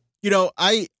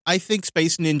 I think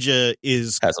Space Ninja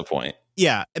has a point.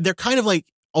 Yeah, they're kind of like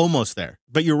almost there,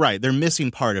 but you're right. They're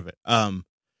missing part of it.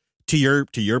 To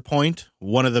your point,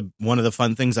 one of the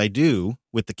fun things I do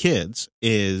with the kids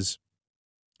is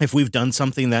if we've done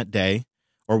something that day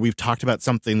or we've talked about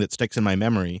something that sticks in my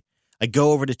memory, I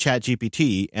go over to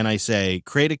ChatGPT and I say,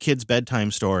 create a kid's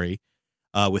bedtime story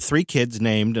with 3 kids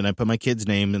named, and I put my kid's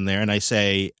name in there, and I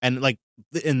say, and like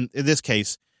in this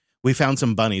case, we found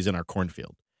some bunnies in our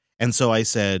cornfield. And so I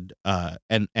said,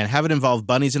 and have it involve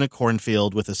bunnies in a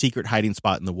cornfield with a secret hiding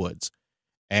spot in the woods.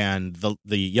 And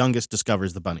the youngest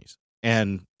discovers the bunnies.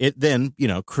 And it then,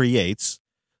 creates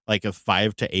like a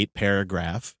 5 to 8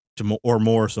 paragraph or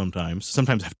more sometimes.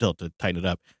 Sometimes I have to tighten it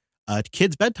up. A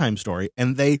kid's bedtime story,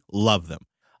 and they love them.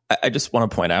 I just want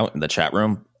to point out in the chat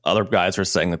room, other guys are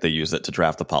saying that they use it to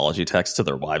draft apology texts to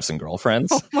their wives and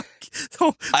girlfriends.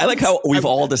 I like how we've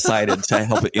all decided to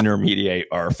help intermediate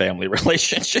our family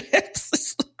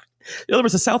relationships. There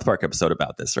was a South Park episode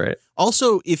about this, right?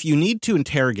 Also, if you need to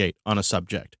interrogate on a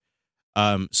subject,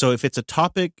 so if it's a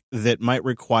topic that might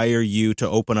require you to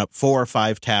open up 4 or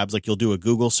 5 tabs, like you'll do a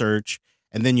Google search,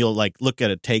 and then you'll like look at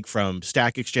a take from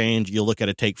Stack Exchange, you'll look at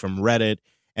a take from Reddit,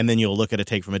 and then you'll look at a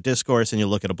take from a discourse, and you'll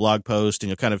look at a blog post, and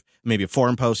you'll kind of maybe a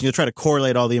forum post, and you'll try to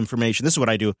correlate all the information. This is what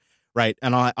I do, right?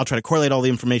 And I'll try to correlate all the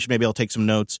information. Maybe I'll take some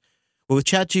notes. But with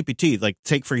ChatGPT, like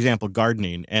take, for example,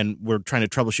 gardening, and we're trying to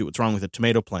troubleshoot what's wrong with a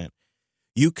tomato plant.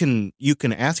 You can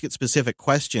ask it specific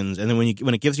questions, and then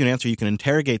when it gives you an answer, you can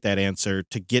interrogate that answer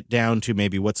to get down to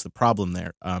maybe what's the problem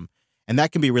there. And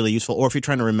that can be really useful. Or if you're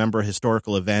trying to remember a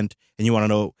historical event and you want to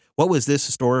know what was this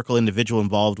historical individual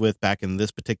involved with back in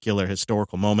this particular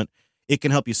historical moment, it can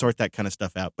help you sort that kind of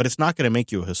stuff out. But it's not going to make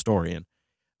you a historian.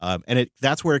 And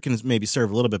that's where it can maybe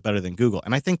serve a little bit better than Google.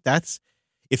 And I think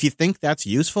if you think that's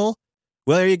useful,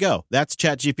 well, there you go. That's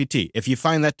ChatGPT. If you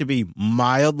find that to be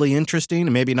mildly interesting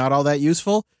and maybe not all that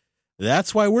useful,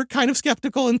 that's why we're kind of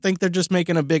skeptical and think they're just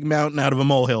making a big mountain out of a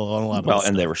molehill on a lot of Well,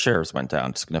 and their shares went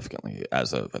down significantly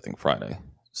as of, I think, Friday.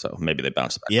 So maybe they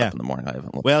bounced back up in the morning. I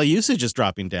haven't looked. Well, usage is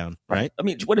dropping down, right? I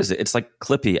mean, what is it? It's like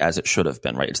Clippy as it should have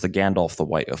been, right? It's the Gandalf the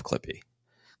White of Clippy.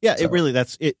 Yeah, so. It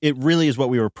really is what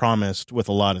we were promised with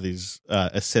a lot of these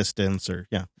assistants or,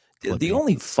 yeah. Clippy. The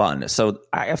only fun, so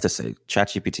I have to say,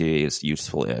 ChatGPT is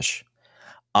useful-ish.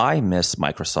 I miss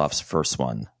Microsoft's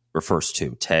first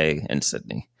two, Tay and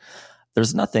Sydney.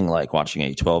 There's nothing like watching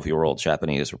a 12-year-old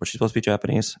Japanese, or was she supposed to be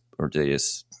Japanese? Or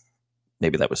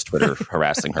maybe that was Twitter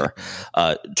harassing her,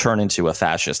 turn into a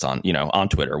fascist on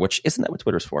Twitter, which isn't that what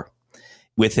Twitter's for,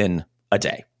 within a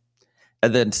day.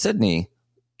 And then Sydney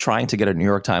trying to get a New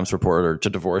York Times reporter to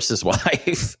divorce his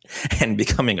wife and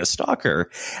becoming a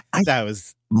stalker.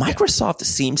 Microsoft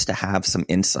seems to have some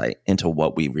insight into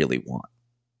what we really want.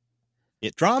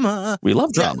 Drama. We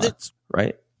love drama,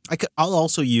 right? I'll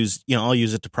also use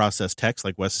it to process text,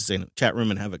 like Wes is saying in the chat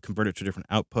room, and have it converted to a different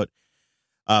output.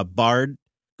 Bard,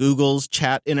 Google's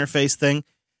chat interface thing,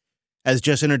 has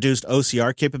just introduced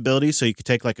OCR capabilities, so you could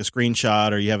take like a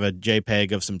screenshot or you have a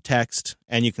JPEG of some text,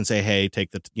 and you can say, "Hey,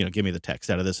 give me the text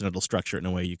out of this," and it'll structure it in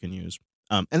a way you can use.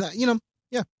 And that,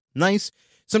 nice.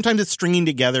 Sometimes it's stringing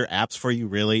together apps for you.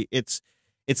 Really, it's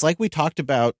like we talked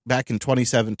about back in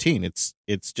 2017. It's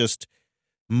just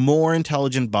more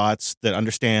intelligent bots that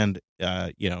understand,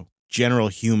 general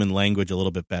human language a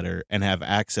little bit better and have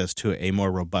access to a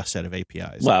more robust set of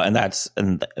APIs. Well,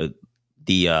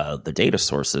 the data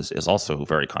sources is also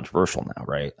very controversial now,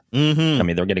 right? Mm-hmm. I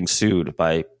mean, they're getting sued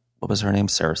by, what was her name?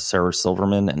 Sarah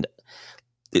Silverman. And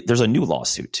there's a new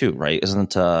lawsuit too, right?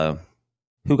 Isn't,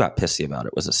 who got pissy about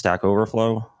it? Was it Stack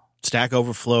Overflow? Stack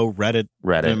Overflow, Reddit.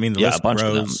 I mean, a bunch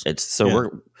grows. of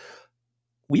them.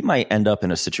 We might end up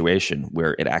in a situation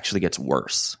where it actually gets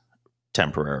worse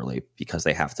temporarily because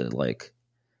they have to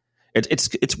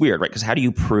it's weird, right? Because how do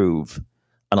you prove,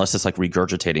 unless it's like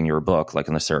regurgitating your book, like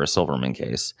in the Sarah Silverman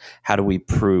case, how do we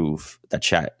prove that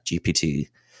ChatGPT,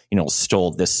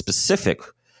 stole this specific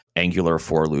Angular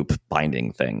for loop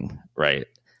binding thing, right?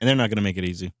 And they're not going to make it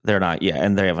easy. They're not,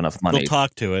 and they have enough money. They'll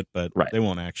talk to it, but right. They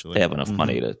won't actually. They have enough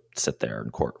money to sit there in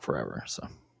court forever, so.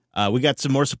 We got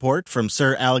some more support from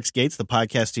Sir Alex Gates, the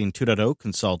Podcasting 2.0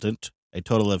 consultant, a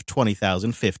total of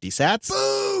 20,050 sats.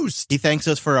 Boost! He thanks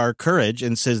us for our courage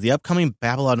and says the upcoming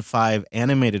Babylon 5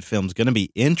 animated film is going to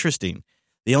be interesting.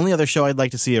 The only other show I'd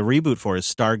like to see a reboot for is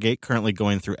Stargate, currently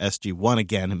going through SG-1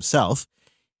 again himself.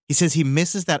 He says he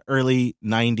misses that early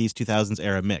 90s, 2000s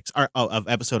era mix of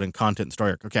episode and content and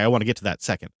story arc. Okay, I want to get to that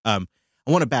second. I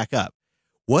want to back up.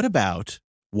 What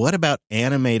about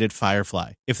animated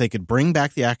Firefly? If they could bring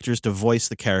back the actors to voice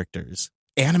the characters,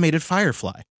 animated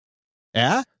Firefly.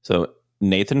 Yeah? So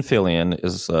Nathan Fillion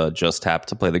is just tapped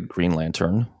to play the Green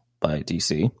Lantern by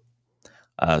DC.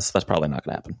 So that's probably not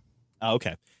going to happen. Oh,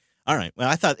 okay. All right. Well,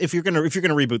 I thought if you're gonna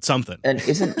reboot something. And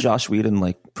isn't Josh Whedon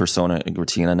like Persona and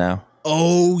Gratina now?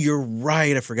 Oh, you're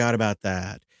right. I forgot about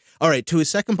that. All right. To his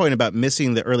second point about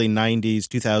missing the early 90s,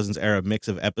 2000s era mix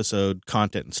of episode,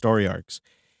 content, and story arcs.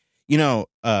 Never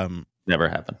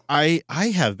happened. I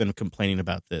have been complaining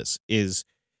about this is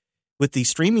with the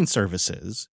streaming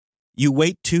services, You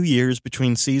wait 2 years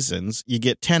between seasons, you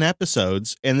get 10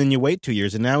 episodes, and then you wait 2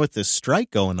 years. And now with this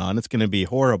strike going on, it's going to be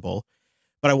horrible.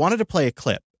 But I wanted to play a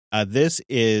clip. This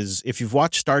is, if you've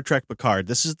watched Star Trek Picard,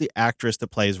 this is the actress that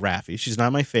plays Raffi. She's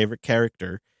not my favorite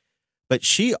character, but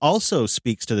she also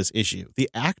speaks to this issue. The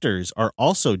actors are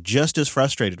also just as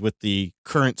frustrated with the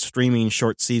current streaming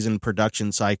short season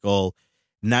production cycle.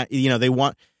 They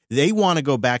want to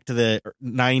go back to the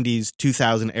 90s,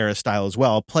 2000 era style as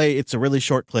well. It's a really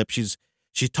short clip. She's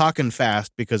talking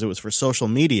fast because it was for social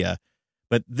media,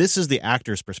 but this is the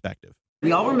actor's perspective.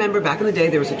 We all remember back in the day,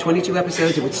 there was a 22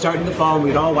 episodes. It would start in the fall, and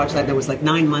we'd all watch that. There was like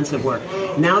 9 months of work.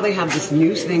 Now they have this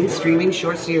new thing, streaming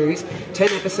short series, 10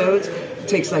 episodes. It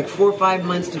takes like 4 or 5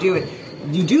 months to do it.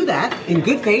 You do that in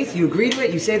good faith. You agree to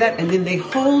it. You say that, and then they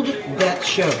hold that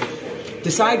show.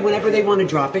 Decide whenever they want to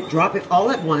drop it all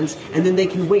at once, and then they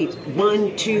can wait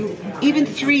 1, 2, even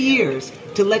 3 years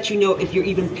to let you know if you're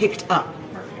even picked up.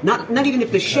 Not even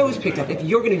if the show's picked up, if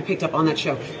you're going to be picked up on that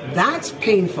show. That's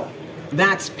painful.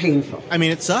 That's painful. I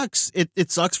mean, it sucks. It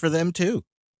sucks for them too.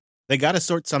 They got to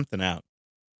sort something out.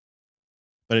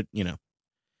 But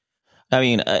I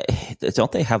mean,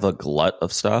 don't they have a glut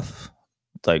of stuff?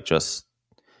 Like just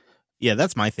yeah,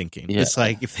 that's my thinking. Yeah. It's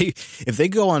like if they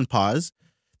go on pause,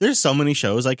 there's so many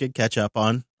shows I could catch up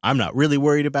on. I'm not really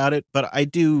worried about it, but I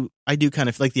do kind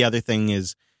of like the other thing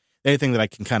that I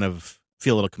can kind of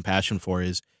feel a little compassion for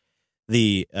is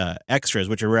the extras,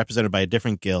 which are represented by a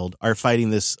different guild, are fighting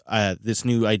this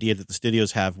new idea that the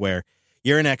studios have where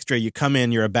you're an extra, you come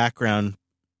in, you're a background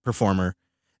performer,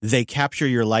 they capture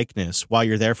your likeness while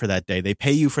you're there for that day. They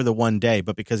pay you for the one day,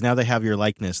 but because now they have your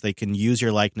likeness, they can use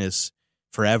your likeness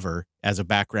forever as a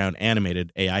background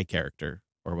animated AI character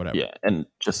or whatever. Yeah, and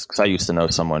just because I used to know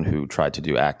someone who tried to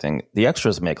do acting, the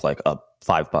extras make like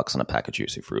 $5 on a pack of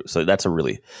Juicy Fruit. So that's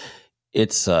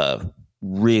it's a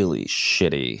really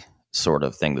shitty sort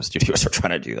of thing the studios are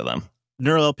trying to do to them.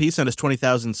 Neural LP sent us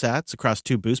 20,000 sats across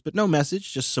 2 boosts, but no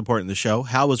message, just supporting the show.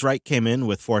 Hal Was Right came in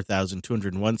with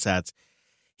 4,201 sats.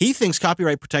 He thinks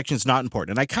copyright protection is not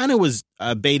important. And I kind of was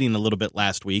baiting a little bit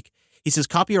last week. He says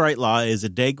copyright law is a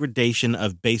degradation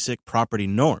of basic property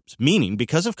norms, meaning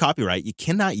because of copyright, you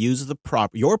cannot use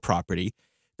your property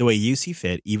the way you see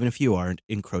fit, even if you aren't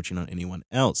encroaching on anyone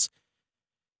else.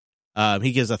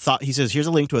 He gives a thought. He says, here's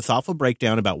a link to a thoughtful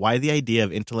breakdown about why the idea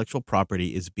of intellectual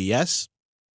property is BS.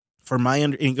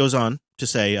 And he goes on to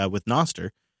say, with Nostr,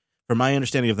 from my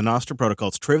understanding of the Nostr protocol,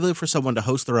 it's trivial for someone to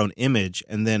host their own image,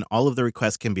 and then all of the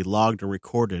requests can be logged or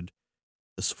recorded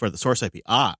for the source IP.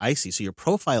 Ah, I see. So your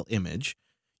profile image,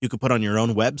 you could put on your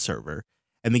own web server,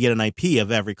 and then get an IP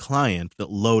of every client that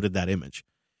loaded that image.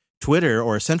 Twitter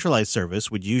or a centralized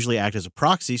service would usually act as a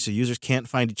proxy, so users can't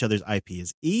find each other's IP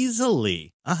as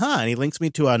easily. And he links me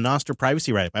to a Nostr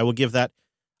privacy write-up. I will give that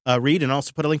a read and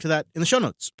also put a link to that in the show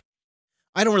notes.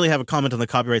 I don't really have a comment on the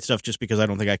copyright stuff just because I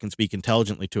don't think I can speak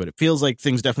intelligently to it. It feels like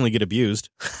things definitely get abused.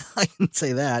 I can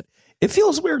say that. It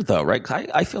feels weird though, right?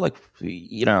 I feel like,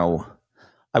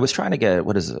 I was trying to get,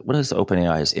 what is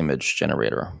OpenAI's image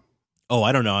generator? Oh,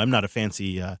 I don't know. I'm not a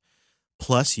fancy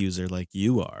Plus user like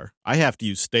you are. I have to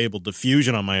use Stable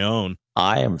Diffusion on my own.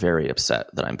 I am very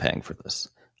upset that I'm paying for this.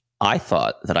 I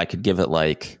thought that I could give it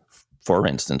like, for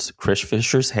instance, Chris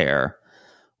Fisher's hair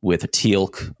with a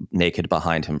Teal'c naked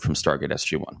behind him from Stargate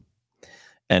SG-1.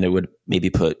 And it would maybe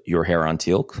put your hair on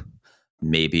Teal'c.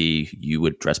 Maybe you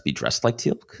would be dressed like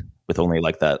Teal'c with only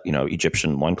like that,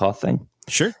 Egyptian loincloth thing.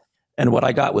 Sure. And what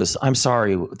I got was, I'm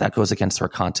sorry, that goes against our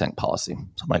content policy.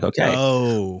 So I'm like, okay.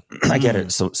 Oh. I get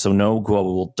it. So no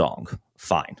global dong.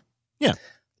 Fine. Yeah.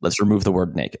 Let's remove the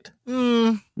word naked.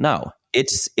 No.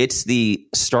 It's the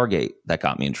Stargate that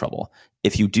got me in trouble.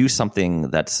 If you do something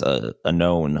that's a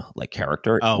known like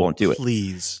character, it won't do it.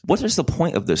 Please. What is the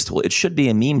point of this tool? It should be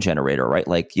a meme generator, right?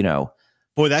 Like,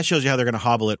 Boy, that shows you how they're going to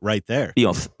hobble it right there.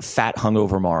 Fat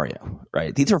hungover Mario,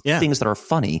 right? These are things that are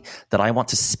funny that I want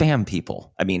to spam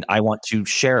people. I mean, I want to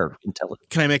share intelligence.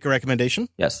 Can I make a recommendation?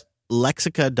 Yes.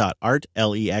 Lexica.art,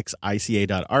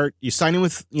 Lexica.art. You sign in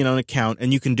with an account,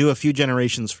 and you can do a few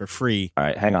generations for free. All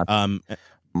right, hang on.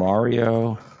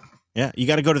 Mario. Yeah, you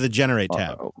got to go to the generate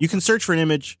tab. You can search for an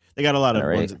image. They got a lot of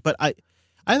ones, but I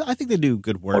think they do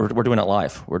good work. We're doing it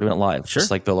live. Sure.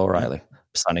 Just like Bill O'Reilly.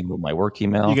 Signing with my work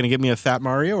email. You going to give me a fat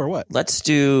Mario or what? Let's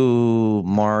do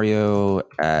Mario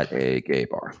at a gay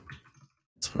bar.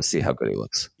 Let's see how good he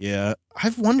looks. Yeah,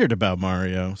 I've wondered about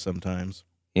Mario sometimes.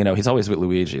 He's always with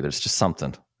Luigi. There's just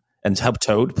something. And have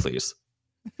Toad, please.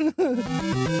 All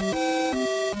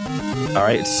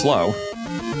right, it's slow.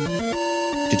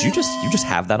 Did you just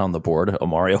have that on the board, a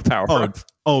Mario power up?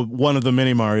 Oh, one of the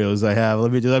mini Marios I have.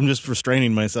 I'm just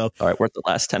restraining myself. All right, we're at the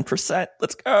last 10%.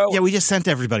 Let's go. Yeah, we just sent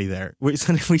everybody there. We just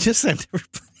sent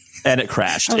everybody. And it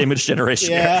crashed. Image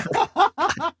generation. Yeah.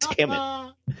 Damn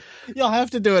it. You'll have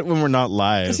to do it when we're not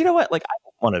live. Because you know what? Like, I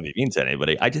don't want to be mean to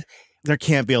anybody. There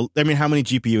can't be how many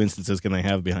GPU instances can they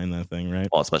have behind that thing, right?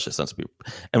 Well, especially since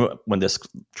when this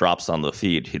drops on the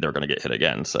feed, they're going to get hit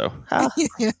again. So,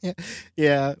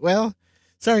 yeah. Well,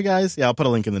 sorry guys. Yeah, I'll put a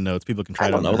link in the notes. People can try.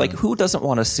 I don't know. Like, who doesn't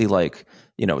want to see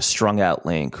strung out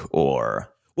link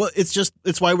or? Well,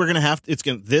 it's why we're gonna have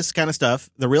this kind of stuff.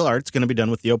 The real art's gonna be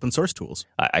done with the open source tools.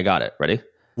 I got it. Ready?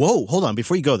 Whoa, hold on.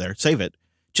 Before you go there, save it.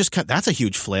 That's a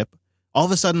huge flip. All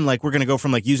of a sudden, like, we're going to go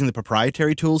from, like, using the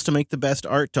proprietary tools to make the best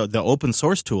art to the open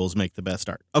source tools make the best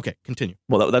art. Okay, continue.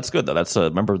 Well, that's good, though. That's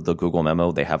remember the Google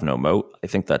memo? They have no moat. I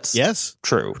think that's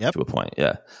true to a point,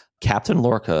 yeah. Captain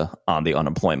Lorca on the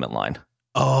unemployment line.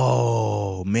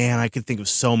 Oh, man, I could think of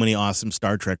so many awesome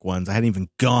Star Trek ones. I hadn't even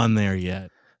gone there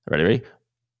yet. Ready?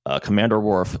 Commander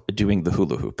Worf doing the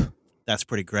hula hoop. That's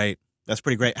pretty great.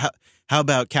 How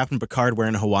about Captain Picard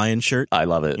wearing a Hawaiian shirt? I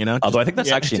love it. Although I think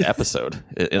that's actually an episode.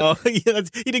 He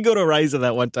did go to Ryza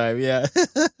that one time. Yeah.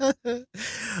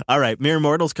 All right. Mere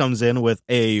Mortals comes in with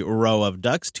a row of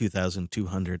ducks,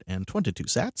 2,222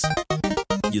 sats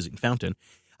using Fountain.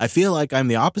 I feel like I'm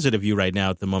the opposite of you right now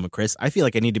at the moment, Chris. I feel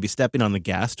like I need to be stepping on the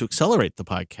gas to accelerate the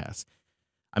podcast.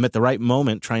 I'm at the right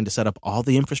moment trying to set up all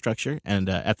the infrastructure. And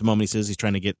at the moment, he says he's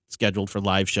trying to get scheduled for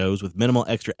live shows with minimal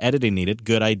extra editing needed.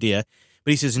 Good idea.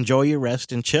 But he says, enjoy your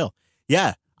rest and chill.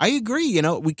 Yeah, I agree.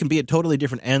 We can be at totally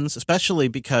different ends, especially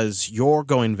because you're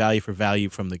going value for value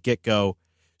from the get-go.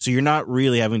 So you're not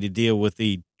really having to deal with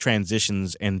the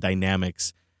transitions and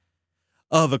dynamics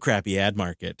of a crappy ad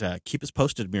market. Keep us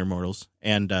posted, Mere Mortals,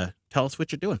 and tell us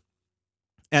what you're doing.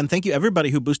 And thank you,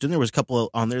 everybody who boosted in. There was a couple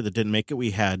on there that didn't make it.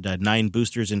 We had 9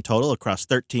 boosters in total across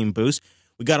 13 boosts.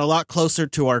 We got a lot closer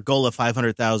to our goal of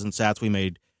 500,000 sats. We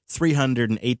made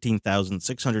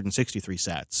 318,663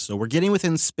 sats. So we're getting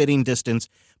within spitting distance,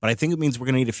 but I think it means we're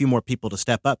going to need a few more people to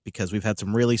step up because we've had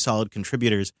some really solid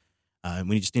contributors. And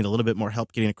we just need a little bit more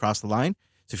help getting across the line.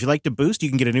 So if you'd like to boost, you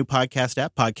can get a new podcast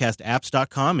app,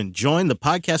 podcastapps.com, and join the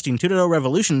Podcasting 2.0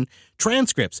 revolution.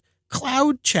 Transcripts,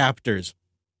 cloud chapters,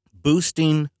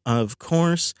 boosting, of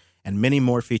course, and many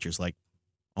more features, like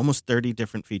almost 30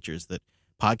 different features that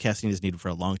podcasting has needed for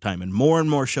a long time. And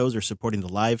more shows are supporting the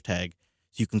live tag,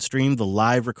 so you can stream the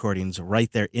live recordings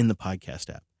right there in the podcast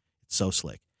app. It's so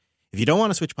slick. If you don't want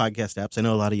to switch podcast apps, I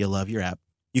know a lot of you love your app,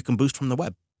 you can boost from the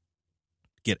web.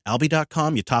 Get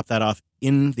albi.com, you top that off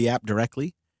in the app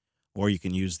directly, or you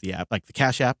can use the app, like the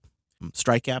Cash App,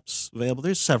 Strike apps available.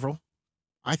 There's several.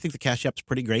 I think the Cash App's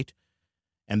pretty great.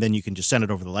 And then you can just send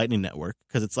it over the Lightning Network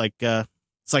because it's like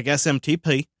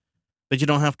SMTP, but you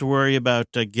don't have to worry about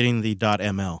getting the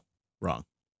 .ml wrong.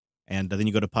 And then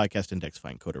you go to Podcast Index,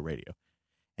 find Coder Radio,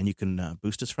 and you can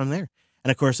boost us from there.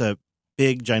 And of course, a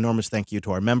big, ginormous thank you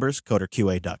to our members,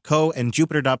 coderqa.co and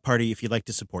jupiter.party if you'd like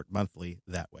to support monthly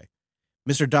that way.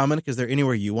 Mr. Dominic, is there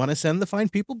anywhere you want to send the fine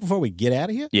people before we get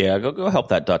out of here? Yeah, go help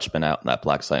that Dutchman out in that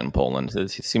black site in Poland. It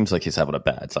seems like he's having a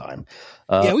bad time.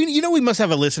 We must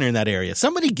have a listener in that area.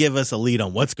 Somebody give us a lead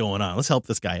on what's going on. Let's help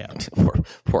this guy out.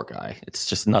 Poor guy. It's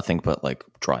just nothing but like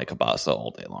dry kielbasa all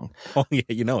day long. Oh, yeah,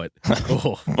 you know it.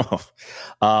 Oh.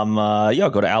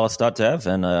 Go to alice.dev,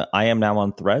 and I am now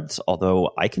on Threads,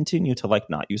 although I continue to like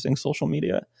not using social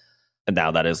media. And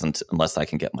now that isn't unless I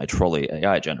can get my trolley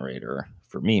AI generator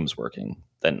for memes working,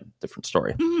 then different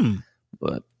story.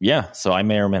 But yeah, so I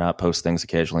may or may not post things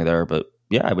occasionally there. But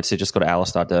yeah, I would say just go to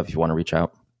alice.dev if you want to reach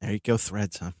out. There you go,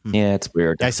 Threads, huh? Yeah, it's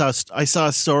weird. I saw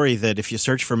a story that if you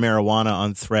search for marijuana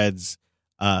on Threads,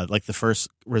 like the first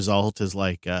result is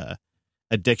like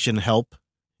addiction help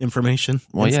information.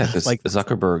 Well, yeah, because like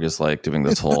Zuckerberg is like doing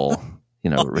this whole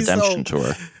redemption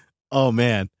tour. Oh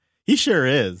man. He sure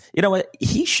is. You know what?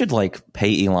 He should like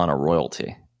pay Elon a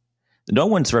royalty. No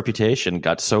one's reputation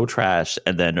got so trashed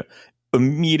and then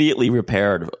immediately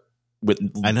repaired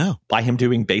by him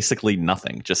doing basically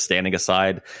nothing, just standing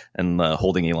aside and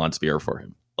holding Elon's beer for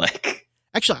him. Like,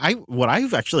 actually, what I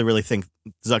actually really think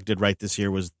Zuck did right this year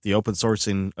was the open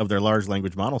sourcing of their large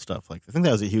language model stuff. Like, I think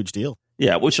that was a huge deal.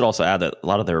 Yeah, we should also add that a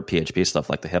lot of their PHP stuff,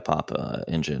 like the hip hop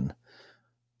engine,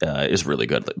 is really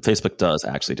good. Facebook does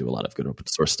actually do a lot of good open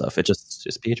source stuff. It's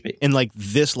just PHP. And like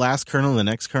this last kernel and the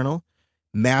next kernel,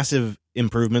 massive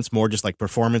improvements, more just like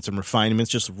performance and refinements,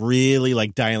 just really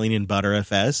like dialing in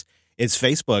Btrfs.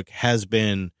 Facebook has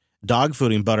been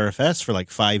dogfooding Btrfs for like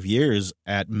 5 years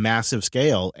at massive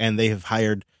scale, and they have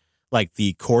hired like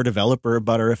the core developer of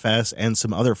ButterFS and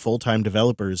some other full-time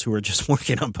developers who are just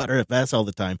working on ButterFS all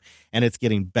the time. And it's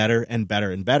getting better and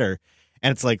better and better.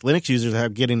 And it's like Linux users are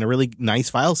getting a really nice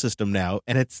file system now.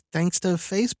 And it's thanks to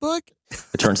Facebook.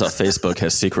 It turns out Facebook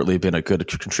has secretly been a good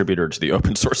contributor to the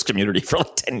open source community for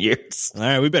like 10 years. All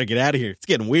right, we better get out of here. It's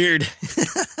getting weird.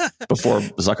 Before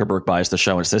Zuckerberg buys the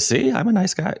show and says, see, I'm a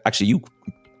nice guy. Actually, you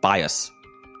buy us.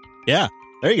 Yeah,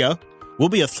 there you go. We'll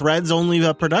be a threads-only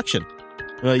production.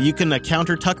 You can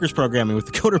counter Tucker's programming with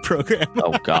the Coder program.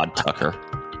 Oh, God, Tucker.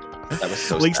 That was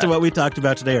so Links sad. to what we talked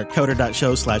about today are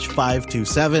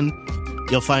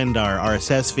coder.show/527. You'll find our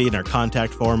RSS feed and our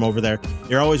contact form over there.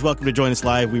 You're always welcome to join us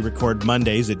live. We record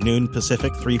Mondays at noon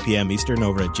Pacific, 3 p.m. Eastern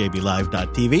over at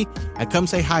jblive.tv. And come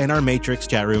say hi in our Matrix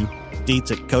chat room.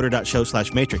 Deets at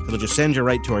coder.show/matrix. It'll just send you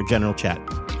right to our general chat.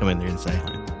 Come in there and say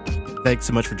hi. Thanks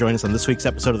so much for joining us on this week's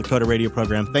episode of the Coder Radio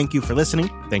program. Thank you for listening.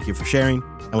 Thank you for sharing.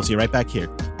 And we'll see you right back here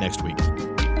next week.